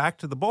 we go back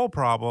to the bowl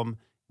problem.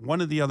 One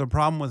of the other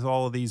problems with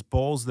all of these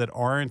bowls that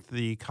aren't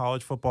the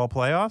college football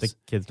playoffs, the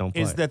kids don't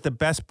play, is that the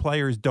best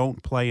players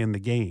don't play in the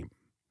game.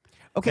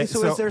 Okay,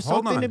 so is there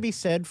something to be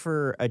said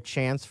for a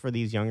chance for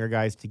these younger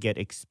guys to get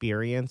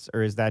experience,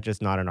 or is that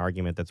just not an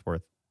argument that's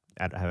worth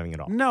having at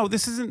all? No,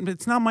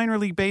 it's not minor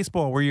league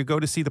baseball where you go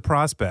to see the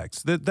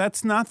prospects.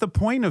 That's not the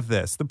point of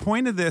this. The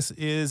point of this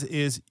is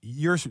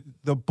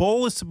the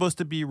bowl is supposed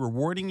to be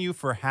rewarding you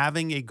for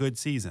having a good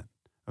season.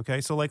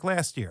 Okay, so like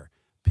last year,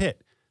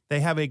 Pitt. They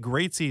have a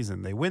great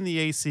season. They win the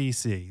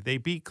ACC. They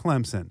beat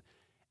Clemson.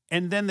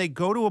 And then they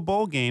go to a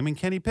bowl game, and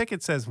Kenny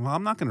Pickett says, well,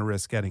 I'm not going to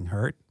risk getting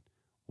hurt.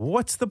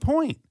 What's the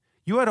point?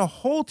 You had a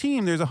whole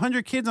team. There's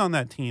 100 kids on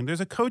that team. There's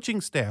a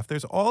coaching staff.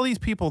 There's all these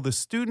people, the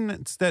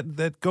students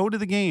that go to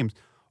the games.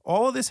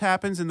 All of this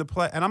happens in the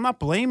play. And I'm not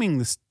blaming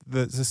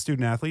the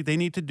student athlete. They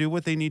need to do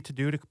what they need to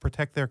do to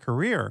protect their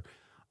career.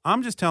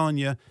 I'm just telling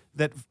you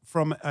that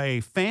from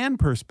a fan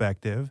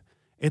perspective,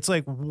 it's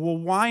like, well,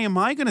 why am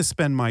I going to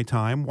spend my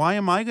time? Why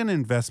am I going to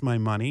invest my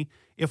money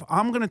if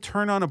I'm going to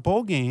turn on a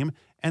bowl game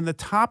and the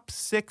top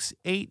 6,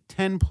 8,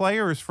 10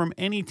 players from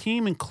any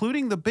team,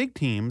 including the big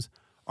teams,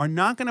 are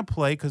not going to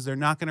play because they're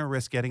not going to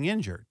risk getting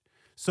injured?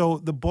 So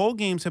the bowl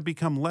games have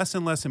become less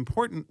and less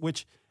important,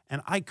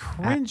 and I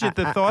cringe at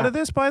the thought of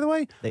this, by the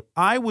way.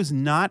 I was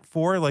not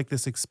for like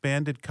this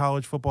expanded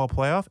college football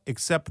playoff,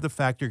 except the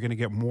fact you're going to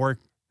get more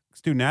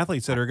student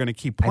athletes that are going to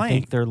keep playing. I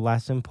think they're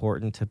less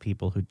important to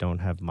people who don't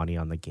have money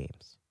on the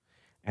games.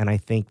 And I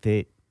think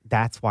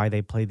that's why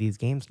they play these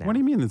games now. What do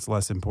you mean it's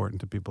less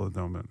important to people that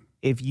don't?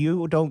 If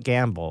you don't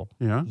gamble,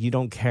 you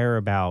don't care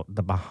about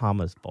the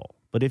Bahamas Bowl.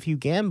 But if you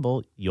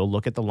gamble, you'll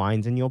look at the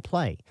lines and you'll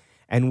play.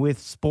 And with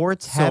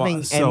sports So and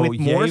with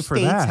yay more for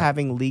states that.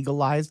 having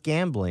legalized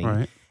gambling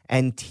Right.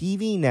 and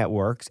TV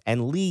networks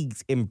and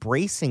leagues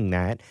embracing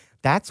that,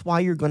 that's why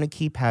you're going to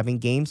keep having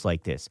games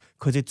like this,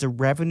 because it's a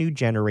revenue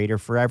generator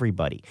for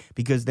everybody.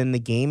 Because then the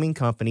gaming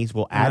companies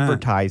will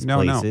advertise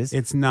places. No,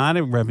 it's not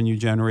a revenue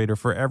generator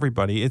for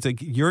everybody.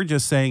 You're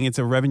just saying it's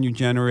a revenue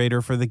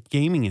generator for the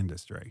gaming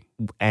industry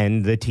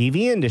And the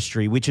TV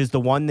industry, which is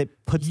the one that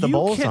puts the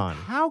bowls on.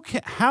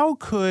 How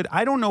could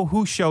I don't know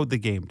who showed the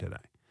game today?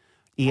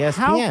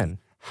 ESPN.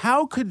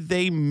 How could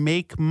they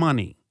make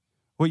money?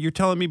 What you're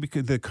telling me,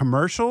 because the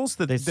commercials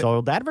They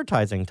sold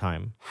advertising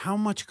time. how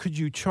much could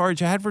you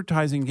charge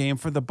advertising game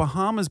for the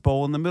Bahamas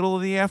Bowl in the middle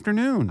of the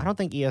afternoon? I don't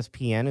think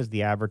ESPN is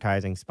the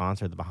advertising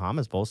sponsor of the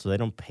Bahamas Bowl, so they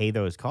don't pay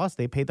those costs.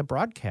 They pay the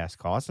broadcast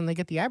costs, and they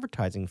get the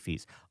advertising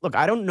fees. Look,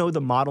 I don't know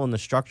the model and the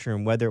structure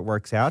and whether it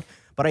works out,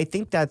 but I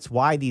think that's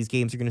why these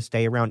games are going to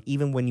stay around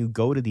even when you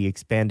go to the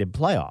expanded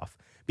playoff,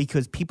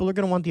 because people are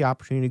going to want the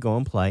opportunity to go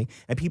and play,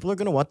 and people are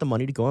going to want the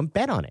money to go and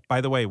bet on it. By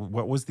the way,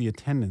 what was the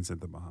attendance at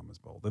the Bahamas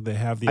Bowl? Did they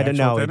have the I don't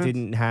know. attendance? It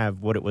didn't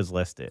have what it was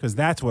listed. Because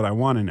that's what I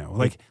want to know.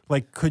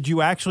 Like, could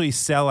you actually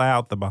sell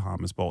out the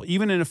Bahamas Bowl,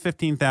 even in a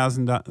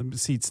 15,000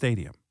 seat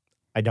stadium?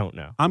 I don't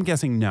know. I'm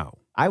guessing no.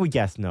 I would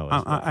guess no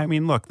as well. I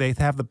mean, look, they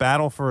have the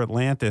Battle for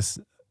Atlantis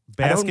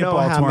I don't know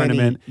basketball how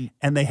tournament, many-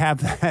 and they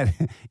have that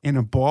in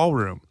a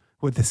ballroom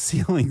where the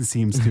ceiling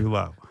seems too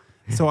low.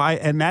 So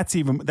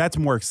that's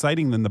more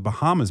exciting than the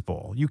Bahamas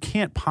Bowl. You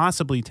can't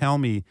possibly tell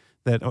me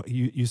that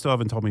you still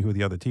haven't told me who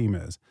the other team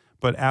is.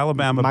 But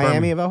Alabama,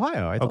 Miami of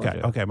Ohio. I told you.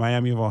 Okay,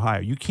 Miami of Ohio.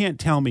 You can't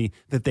tell me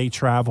that they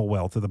travel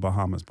well to the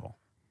Bahamas Bowl.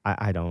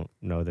 I don't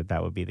know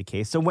that would be the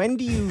case. So when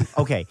do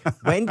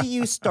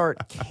you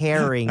start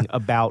caring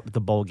about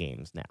the bowl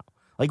games now?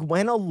 Like,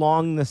 when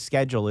along the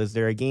schedule is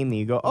there a game that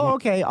you go, oh,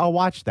 okay, I'll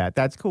watch that.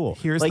 That's cool.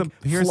 Here's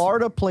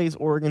Florida plays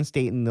Oregon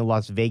State in the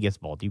Las Vegas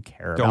Bowl. Do you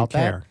care about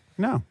that? Don't care.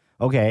 No.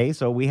 Okay,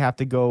 so we have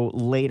to go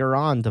later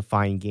on to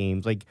find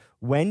games. Like,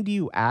 when do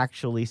you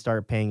actually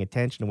start paying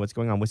attention to what's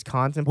going on?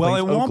 Wisconsin plays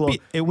It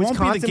won't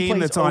be the game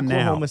that's on now.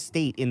 Oklahoma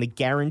State in the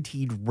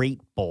Guaranteed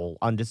Rate Bowl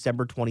on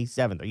December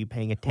 27th. Are you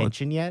paying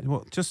attention yet?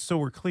 Well, just so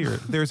we're clear,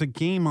 there's a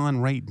game on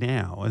right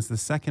now as the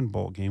second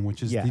bowl game,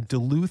 which is the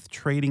Duluth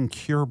Trading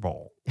Cure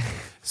Bowl.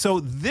 So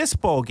this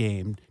bowl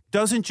game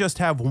doesn't just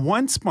have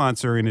one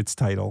sponsor in its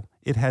title,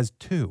 it has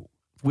two.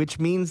 Which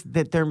means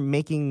that they're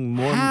making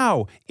more.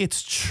 How?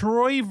 It's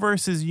Troy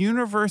versus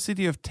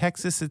University of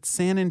Texas at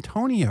San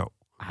Antonio.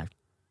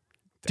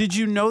 Did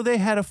you know they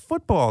had a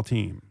football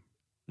team?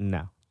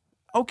 No.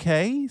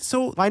 Okay,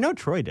 so I know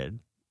Troy did.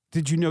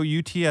 Did you know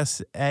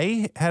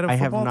UTSA had a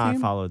football team? I have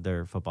not followed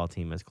their football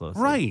team as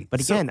closely. Right.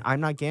 But again,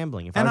 I'm not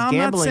gambling. If I was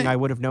gambling, I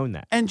would have known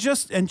that. And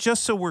just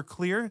so we're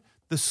clear,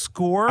 the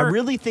score. I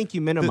really think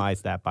you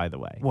minimize that, by the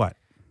way. What?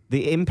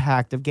 The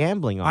impact of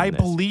gambling on I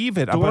this. believe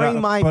it. During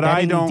my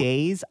betting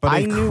days,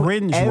 I knew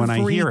cringe when I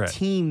hear every it.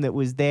 team that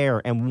was there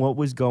and what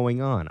was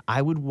going on.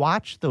 I would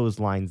watch those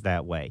lines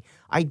that way.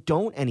 I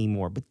don't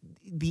anymore, but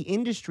the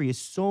industry is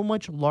so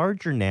much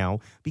larger now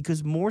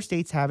because more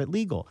states have it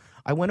legal.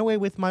 I went away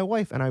with my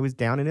wife and I was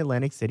down in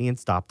Atlantic City and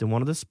stopped in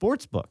one of the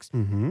sports books.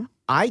 Mm-hmm.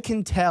 I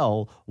can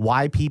tell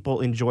why people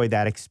enjoy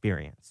that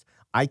experience.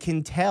 I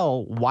can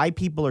tell why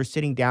people are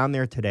sitting down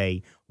there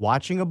today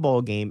watching a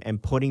bowl game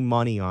and putting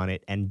money on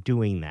it and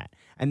doing that.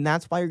 And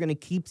that's why you're going to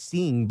keep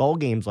seeing bowl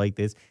games like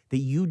this that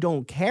you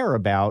don't care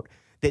about,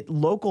 that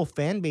local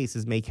fan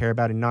bases may care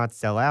about and not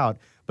sell out,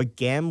 but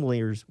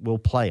gamblers will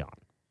play on.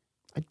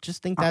 I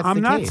just think that's the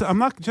case. I'm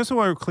not, just so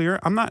we're clear,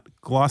 I'm not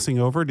glossing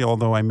over it,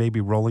 although I may be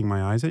rolling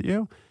my eyes at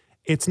you.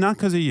 It's not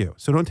because of you,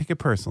 so don't take it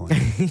personally.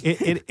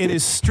 It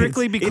is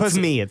strictly because...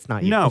 It's me, it's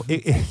not you. No,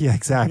 yeah,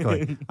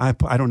 exactly. I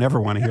don't ever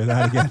want to hear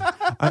that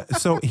again.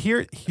 So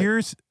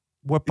here's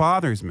what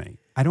bothers me.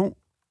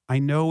 I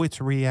know it's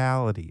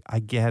reality. I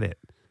get it.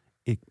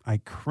 I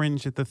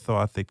cringe at the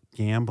thought that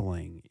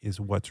gambling is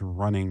what's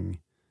running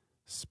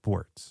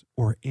sports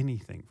or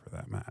anything for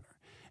that matter.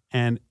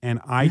 And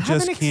I just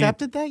haven't can't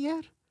accepted that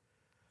yet?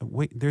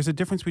 Wait, there's a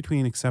difference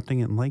between accepting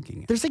it and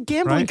liking it. There's a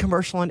gambling right?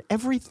 commercial on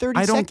every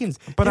 30 seconds.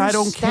 But There's I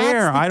don't stats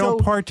care. that I don't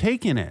go-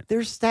 partake in it.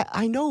 There's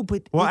I know,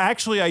 but Well,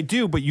 actually, I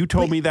do, but you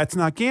told me that's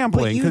not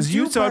gambling you because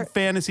you do said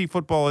fantasy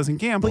football isn't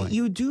gambling. But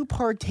you do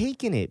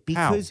partake in it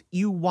because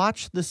you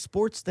watch the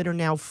sports that are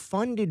now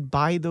funded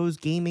by those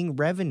gaming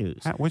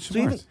revenues. Which So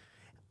even- sports?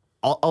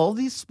 all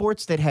these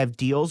sports that have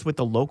deals with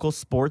the local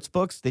sports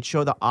books that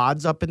show the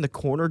odds up in the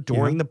corner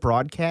during the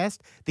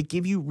broadcast, that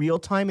give you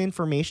real-time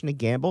information to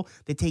gamble,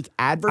 that take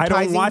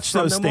advertising watch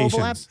from those the mobile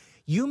stations. app.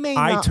 You may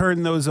I not.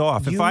 turn those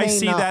off. If you I may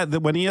see not-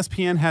 that when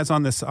ESPN has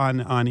on this on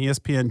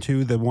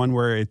ESPN2, the one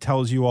where it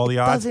tells you all the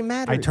odds, Doesn't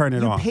matter. I turn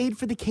it you off. You paid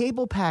for the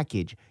cable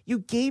package. You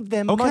gave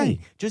them Okay. money.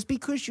 Just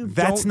because you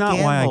That's don't not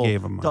why I gamble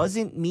gave them money.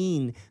 doesn't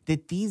mean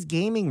that these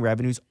gaming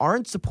revenues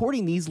aren't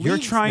supporting these leagues You're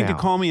trying to now.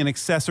 call me an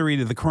accessory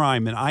to the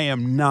crime, and I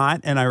am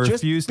not, and I Just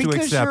refuse to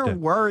because accept you're it.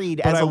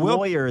 worried But as I a will-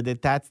 lawyer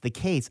that that's the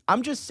case.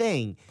 I'm just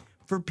saying,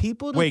 for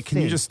people to Wait, can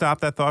you think- just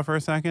stop that thought for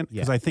a second?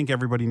 Because Yeah. I think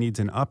everybody needs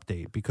an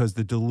update because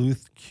the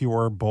Duluth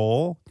Cure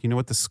Bowl, do you know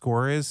what the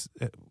score is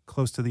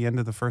close to the end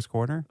of the first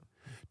quarter?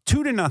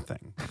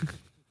 2-0.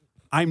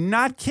 I'm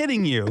not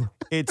kidding you.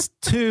 It's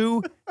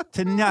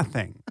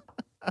 2-0.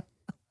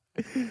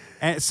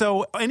 And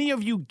so any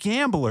of you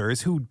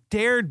gamblers who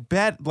dared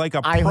bet like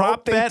a I prop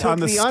hope they bet took on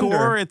the the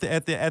score under.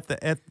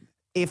 at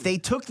If they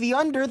took the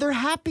under, they're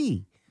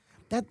happy.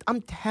 That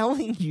I'm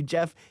telling you,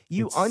 Jeff,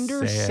 you It's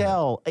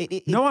undersell.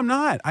 No, I'm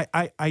not.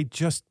 I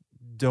just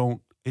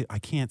don't. I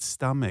can't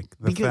stomach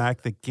the Because-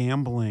 fact that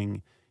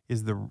gambling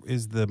is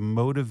the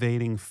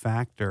motivating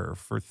factor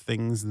for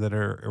things that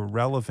are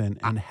irrelevant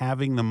and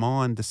having them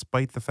on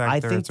despite the fact I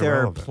that think it's there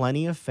irrelevant. are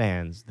plenty of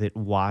fans that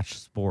watch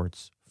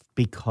sports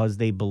because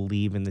they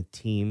believe in the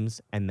teams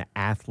and the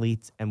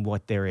athletes and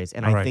what there is.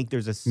 And All I right. think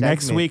there's a segment.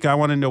 Next week, I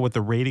want to know what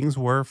the ratings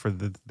were for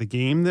the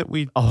game that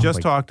we Oh, just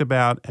my- talked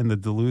about and the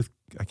Duluth.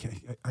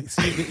 I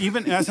see.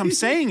 Even as I'm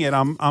saying it,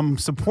 I'm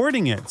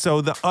supporting it. So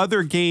the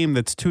other game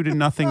that's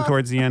 2-0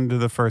 towards the end of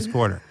the first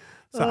quarter.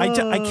 So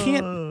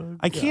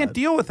I can't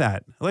deal with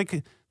that.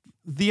 Like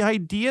the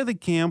idea that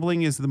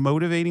gambling is the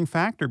motivating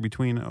factor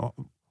between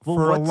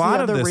for a what's lot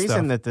the of other this reason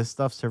stuff. that this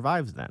stuff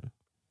survives then?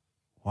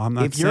 Well, I'm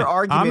not If your saying,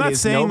 argument I'm not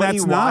is saying nobody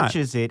that's not.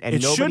 watches it and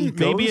it nobody shouldn't.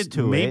 Maybe goes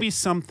to maybe it-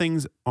 some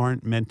things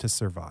aren't meant to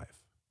survive.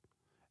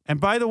 And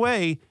by the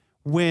way,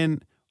 when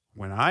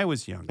I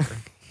was younger,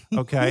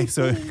 okay,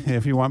 so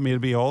if you want me to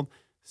be old,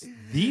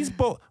 these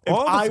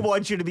I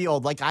want you to be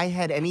old. Like I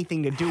had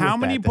anything to do with how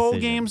many that bowl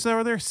decision. games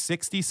are there?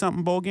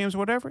 60-something bowl games,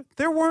 whatever.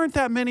 There weren't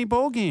that many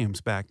bowl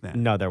games back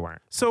then. No, there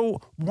weren't. So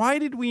why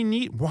do we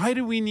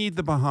need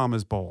the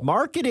Bahamas Bowl?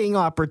 Marketing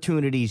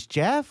opportunities,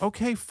 Jeff.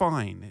 Okay,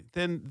 fine.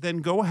 Then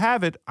go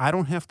have it. I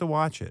don't have to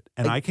watch it,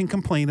 and I can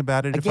complain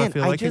about it if I Again,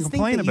 feel I like I can just think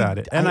complain that you- about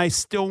it, and I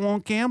still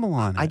won't gamble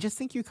on it. I just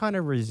think you kind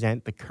of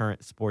resent the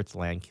current sports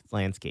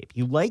landscape.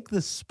 You like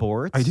the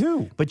sports. I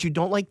do. But you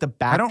don't like the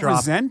I don't backdrop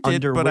resent it,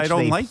 under but I which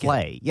don't they like it.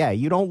 play. Yeah,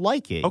 you don't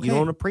like it. Okay. You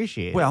don't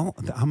appreciate it. Well,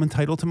 I'm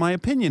entitled to my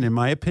opinion, and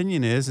my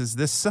opinion is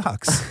this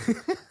sucks.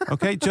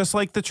 Okay, just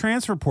like the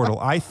transfer portal.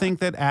 I think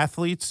that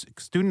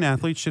student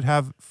athletes should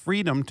have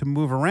freedom to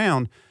move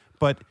around.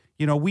 But,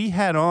 we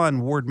had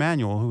on Ward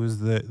Manuel, who was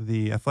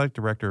the athletic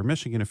director of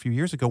Michigan a few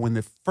years ago when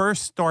it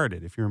first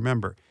started, if you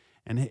remember.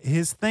 And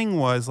his thing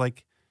was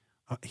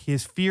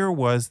his fear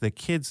was that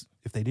kids,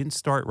 if they didn't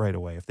start right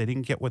away, if they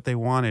didn't get what they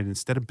wanted,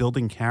 instead of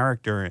building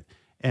character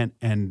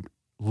and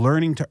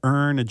learning to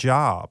earn a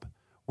job,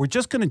 we're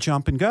just going to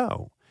jump and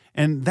go.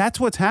 And that's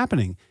what's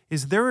happening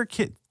is there are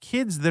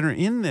kids that are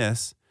in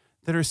this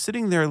that are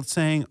sitting there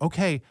saying,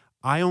 okay,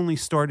 I only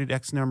started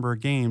X number of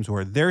games,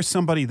 or there's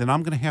somebody that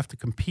I'm going to have to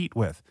compete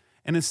with.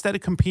 And instead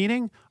of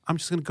competing, I'm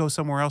just going to go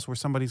somewhere else where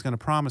somebody's going to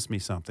promise me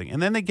something.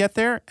 And then they get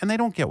there and they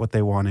don't get what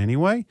they want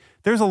anyway.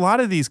 There's a lot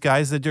of these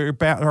guys that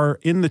are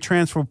in the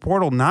transfer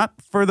portal,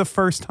 not for the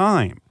first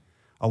time.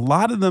 A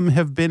lot of them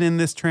have been in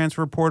this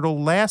transfer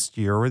portal last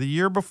year or the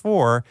year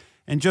before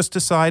and just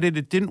decided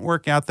it didn't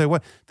work out that way.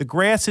 The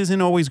grass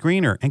isn't always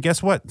greener. And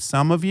guess what?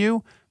 Some of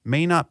you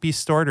may not be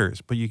starters,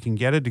 but you can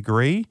get a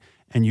degree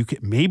and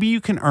maybe you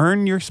can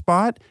earn your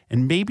spot,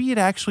 and maybe it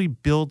actually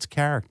builds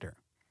character.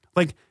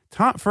 Like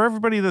for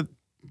everybody that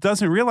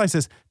doesn't realize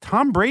this,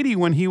 Tom Brady,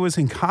 when he was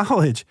in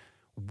college,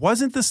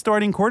 wasn't the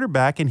starting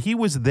quarterback, and he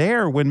was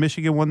there when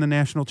Michigan won the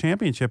national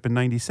championship in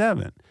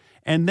 '97.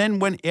 And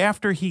then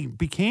after he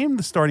became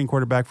the starting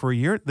quarterback for a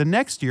year, the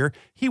next year,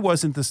 he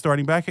wasn't the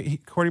starting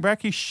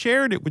quarterback. He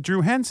shared it with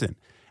Drew Henson.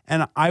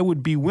 And I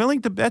would be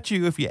willing to bet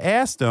you if you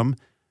asked him,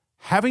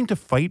 having to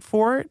fight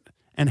for it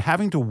and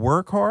having to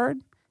work hard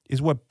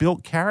is what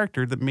built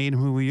character that made him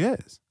who he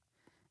is.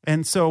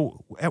 And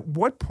so at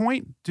what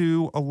point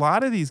do a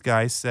lot of these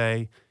guys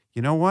say,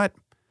 you know what,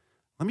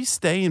 let me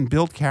stay and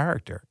build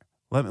character.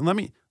 Let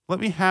me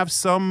have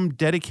some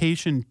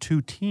dedication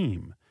to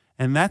team.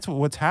 And that's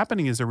what's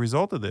happening as a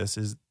result of this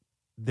is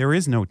there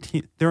is no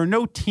team. There are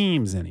no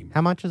teams anymore.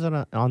 How much is it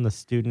on the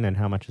student and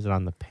how much is it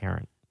on the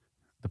parent?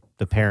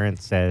 The parent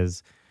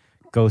says,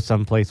 go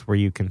someplace where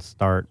you can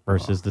start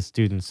versus the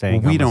student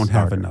saying, we I'm a don't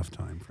have starter. enough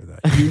time for that.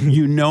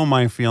 You know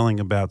my feeling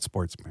about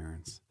sports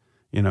parents.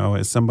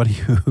 As somebody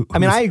who... I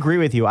mean, I agree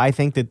with you. I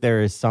think that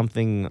there is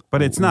something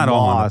But it's not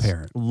all on the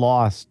parent.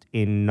 Lost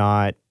in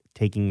not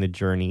taking the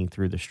journey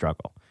through the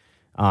struggle.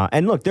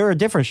 And look, there are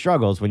different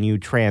struggles when you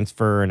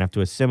transfer and have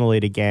to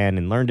assimilate again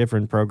and learn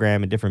different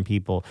program and different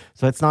people.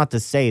 So it's not to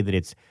say that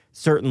it's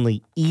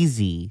certainly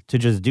easy to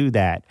just do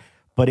that,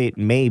 but it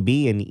may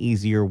be an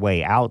easier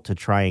way out to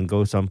try and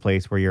go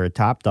someplace where you're a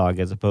top dog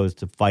as opposed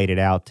to fight it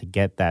out to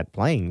get that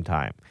playing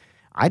time.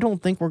 I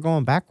don't think we're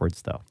going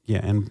backwards, though. Yeah,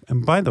 and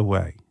by the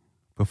way,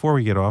 before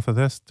we get off of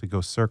this, to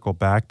go circle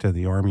back to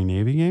the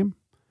Army-Navy game,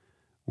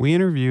 we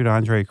interviewed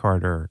Andre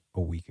Carter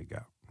a week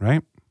ago,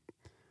 right?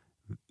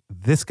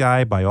 This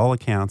guy, by all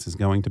accounts, is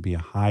going to be a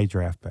high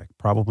draft pick,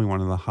 probably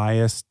one of the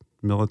highest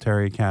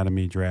military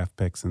academy draft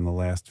picks in the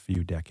last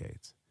few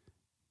decades.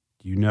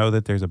 Do you know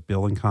that there's a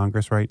bill in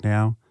Congress right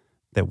now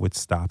that would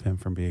stop him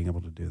from being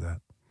able to do that?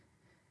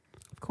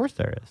 Of course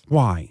there is.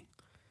 Why?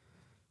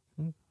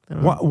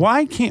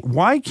 Why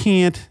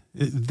can't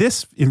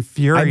this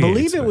infuriates I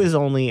believe it me. was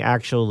only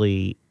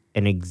actually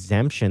an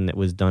exemption that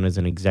was done as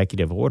an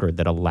executive order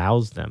that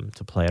allows them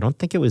to play. I don't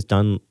think it was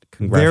done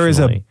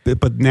congressionally.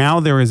 But now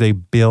there is a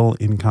bill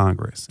in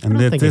Congress, and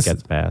I don't think it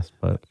gets passed.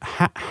 But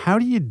how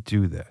do you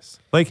do this?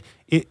 Like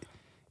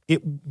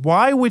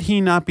why would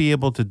he not be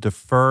able to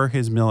defer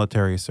his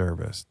military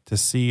service to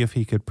see if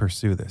he could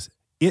pursue this?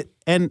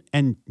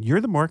 And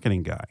you're the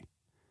marketing guy.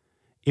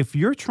 If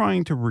you're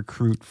trying to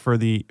recruit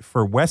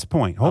for West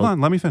Point, hold on,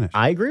 let me finish.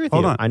 I agree with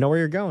hold you. On. I know where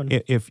you're going.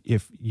 If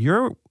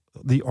you're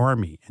the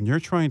Army and you're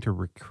trying to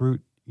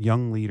recruit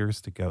young leaders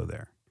to go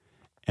there,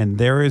 and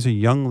there is a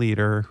young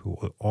leader who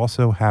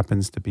also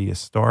happens to be a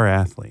star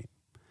athlete,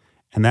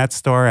 and that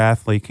star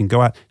athlete can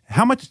go out.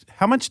 How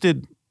much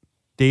did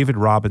David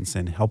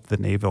Robinson help the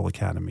Naval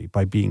Academy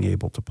by being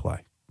able to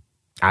play?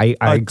 I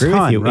agree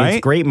with you. Right?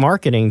 It's great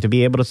marketing to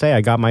be able to say,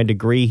 I got my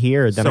degree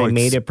here, then I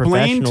made it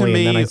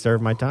professionally, and then I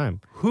served my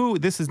time.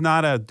 This is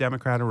not a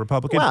Democrat or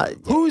Republican. Well,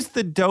 who's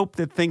the dope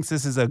that thinks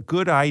this is a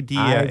good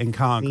idea in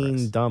Congress? I've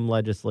seen dumb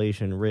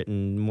legislation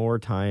written more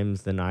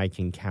times than I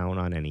can count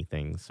on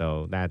anything,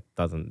 so that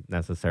doesn't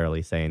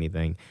necessarily say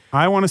anything.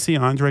 I want to see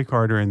Andre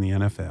Carter in the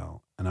NFL,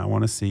 and I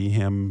want to see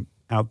him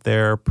out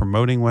there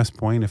promoting West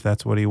Point if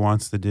that's what he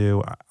wants to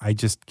do. I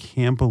just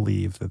can't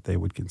believe that they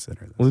would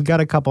consider this. We've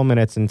got a couple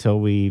minutes until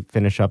we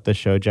finish up the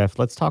show, Jeff.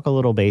 Let's talk a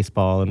little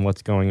baseball and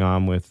what's going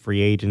on with free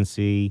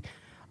agency.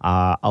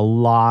 A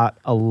lot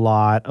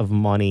of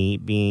money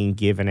being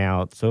given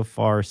out. So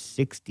far,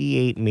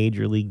 68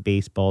 Major League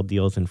Baseball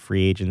deals in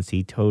free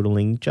agency,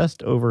 totaling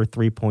just over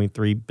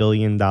 $3.3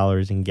 billion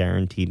in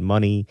guaranteed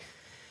money.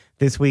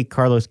 This week,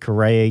 Carlos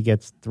Correa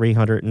gets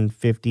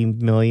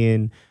 $350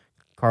 million.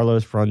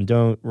 Carlos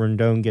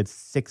Rondon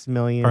gets $6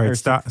 million. All right,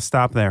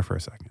 stop there for a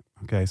second.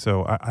 Okay,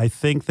 so I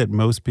think that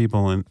most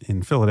people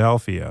in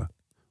Philadelphia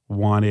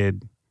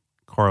wanted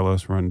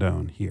Carlos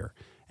Rondon here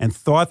and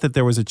thought that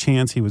there was a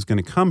chance he was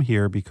going to come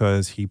here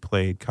because he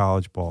played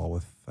college ball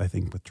with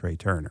Trey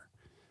Turner.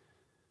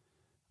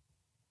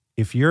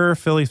 If you're a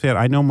Phillies fan,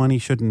 I know money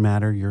shouldn't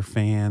matter. You're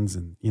fans,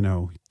 and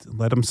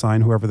let them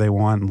sign whoever they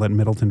want and let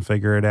Middleton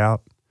figure it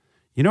out.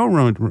 You know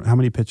how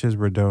many pitches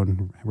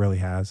Rondon really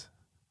has?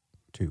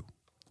 2.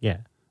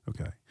 Yeah.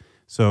 Okay.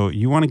 So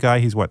you want a guy,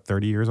 he's what,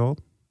 30 years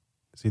old?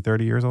 Is he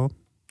 30 years old?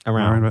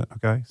 Around.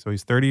 Okay. So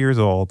he's 30 years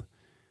old,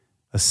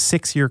 a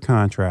 6-year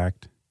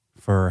contract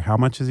for how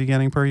much is he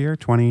getting per year?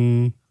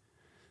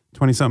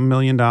 20-something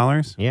million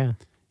dollars? Yeah.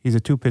 He's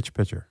a 2-pitch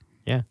pitcher.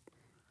 Yeah.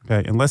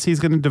 Okay. Unless he's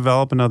going to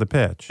develop another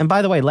pitch. And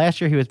by the way,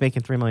 last year he was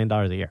making $3 million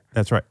a year.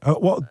 That's right.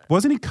 Well,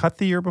 wasn't he cut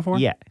the year before?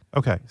 Yeah.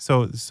 Okay.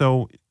 So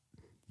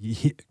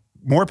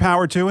more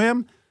power to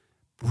him.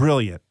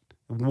 Brilliant.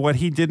 What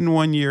he did in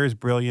 1 year is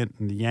brilliant,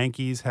 and the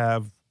Yankees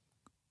have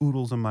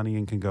oodles of money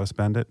and can go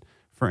spend it.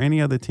 For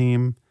any other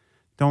team,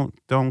 don't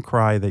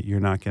cry that you're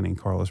not getting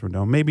Carlos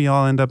Rondon. Maybe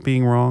I'll end up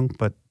being wrong,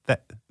 but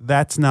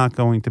that's not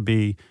going to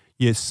be.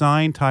 You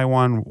sign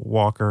Taijuan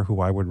Walker, who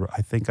I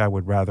think I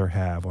would rather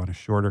have on a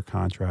shorter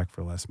contract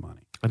for less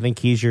money. I think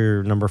he's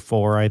your number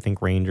 4. I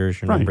think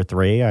Ranger's your number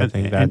 3. I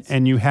think that's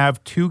and you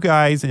have 2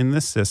 guys in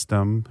the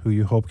system who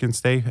you hope can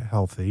stay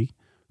healthy.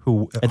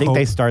 I think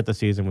they start the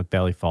season with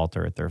Bailey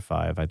Falter at their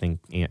 5. I think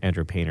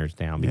Andrew Painter's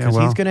down because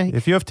he's going to.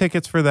 If you have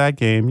tickets for that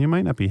game, you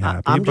might not be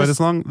happy. But as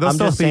long they'll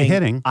still be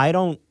hitting. I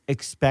don't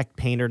expect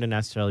Painter to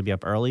necessarily be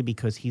up early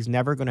because he's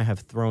never going to have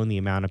thrown the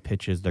amount of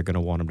pitches they're going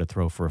to want him to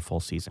throw for a full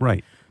season.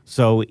 Right.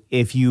 So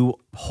if you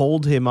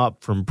hold him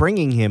up from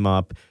bringing him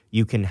up,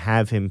 you can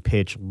have him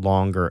pitch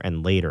longer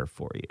and later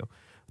for you.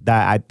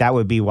 That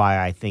would be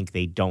why I think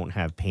they don't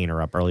have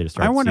Painter up early to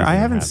start. I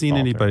haven't seen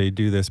anybody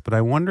do this, but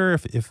I wonder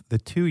if the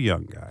 2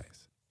 young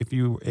guys, if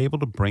you were able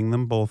to bring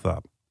them both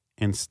up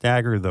and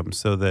stagger them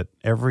so that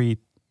every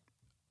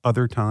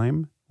other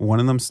time one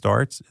of them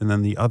starts and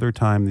then the other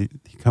time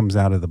he comes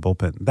out of the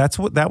bullpen.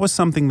 That was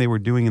something they were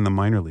doing in the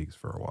minor leagues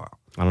for a while.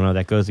 I don't know.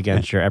 That goes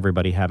against your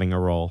everybody having a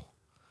role.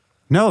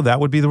 No, that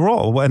would be the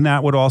role, and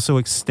that would also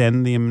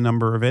extend the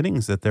number of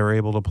innings that they're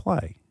able to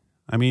play.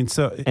 I mean,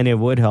 and it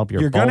would help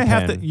your. You're going to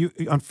have to.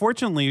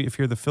 Unfortunately, if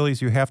you're the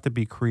Phillies, you have to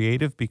be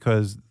creative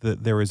because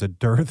there is a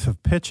dearth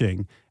of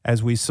pitching,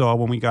 as we saw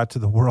when we got to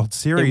the World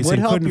Series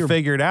and couldn't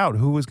figure it out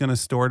who was going to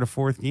start a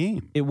 4th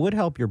game. It would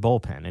help your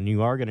bullpen, and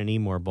you are going to need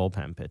more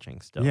bullpen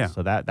pitching still. Yeah.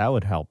 So that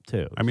would help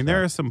too. I mean,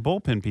 there are some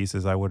bullpen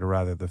pieces I would have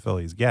rather the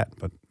Phillies get,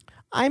 but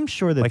I'm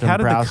sure that how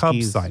did the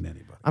Cubs sign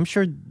anybody? I'm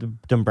sure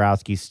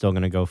Dombrowski's still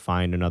going to go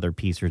find another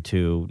piece or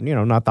two,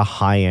 not the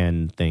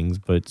high-end things,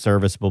 but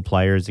serviceable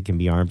players that can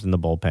be arms in the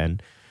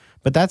bullpen.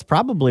 But that's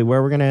probably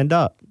where we're going to end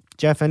up.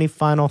 Jeff, any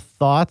final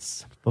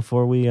thoughts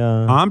before we...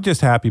 I'm just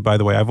happy, by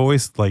the way. I've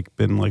always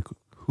been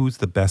who's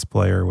the best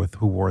player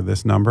who wore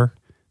this number?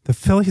 The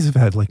Phillies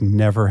have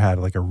never had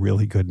a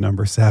really good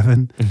number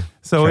 7.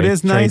 So it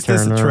is nice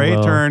that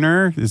Trey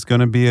Turner is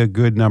going to be a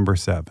good number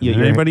 7. Yeah,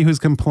 and anybody who's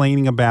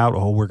complaining about,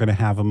 we're going to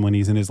have him when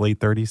he's in his late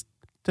 30s,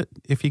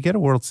 if you get a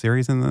World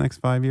Series in the next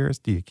 5 years,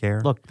 do you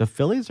care? Look, the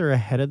Phillies are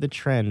ahead of the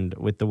trend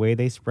with the way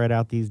they spread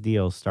out these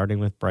deals, starting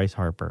with Bryce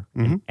Harper.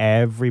 Mm-hmm. And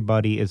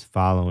everybody is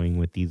following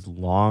with these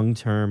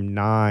long-term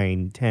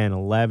 9, 10,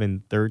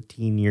 11,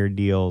 13-year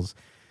deals.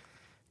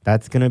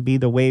 That's going to be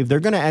the wave. They're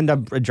going to end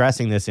up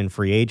addressing this in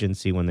free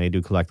agency when they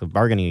do collective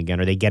bargaining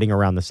again. Are they getting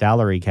around the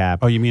salary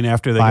cap? Oh, you mean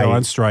after they go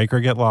on strike or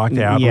get locked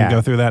out and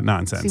go through that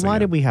nonsense? See, why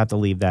did we have to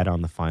leave that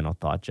on the final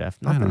thought,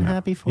 Jeff? Nothing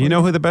happy for you. You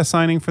know who the best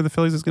signing for the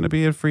Phillies is going to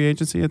be at free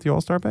agency at the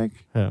All-Star break?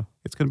 Who?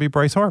 It's going to be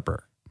Bryce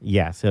Harper.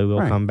 Yeah, so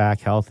he'll come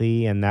back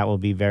healthy, and that will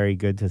be very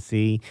good to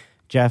see.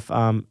 Jeff,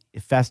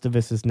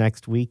 Festivus is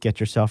next week. Get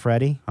yourself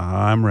ready.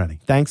 I'm ready.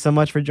 Thanks so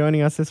much for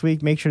joining us this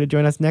week. Make sure to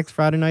join us next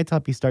Friday night to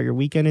help you start your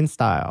weekend in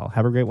style.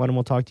 Have a great one, and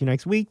we'll talk to you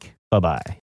next week. Bye-bye.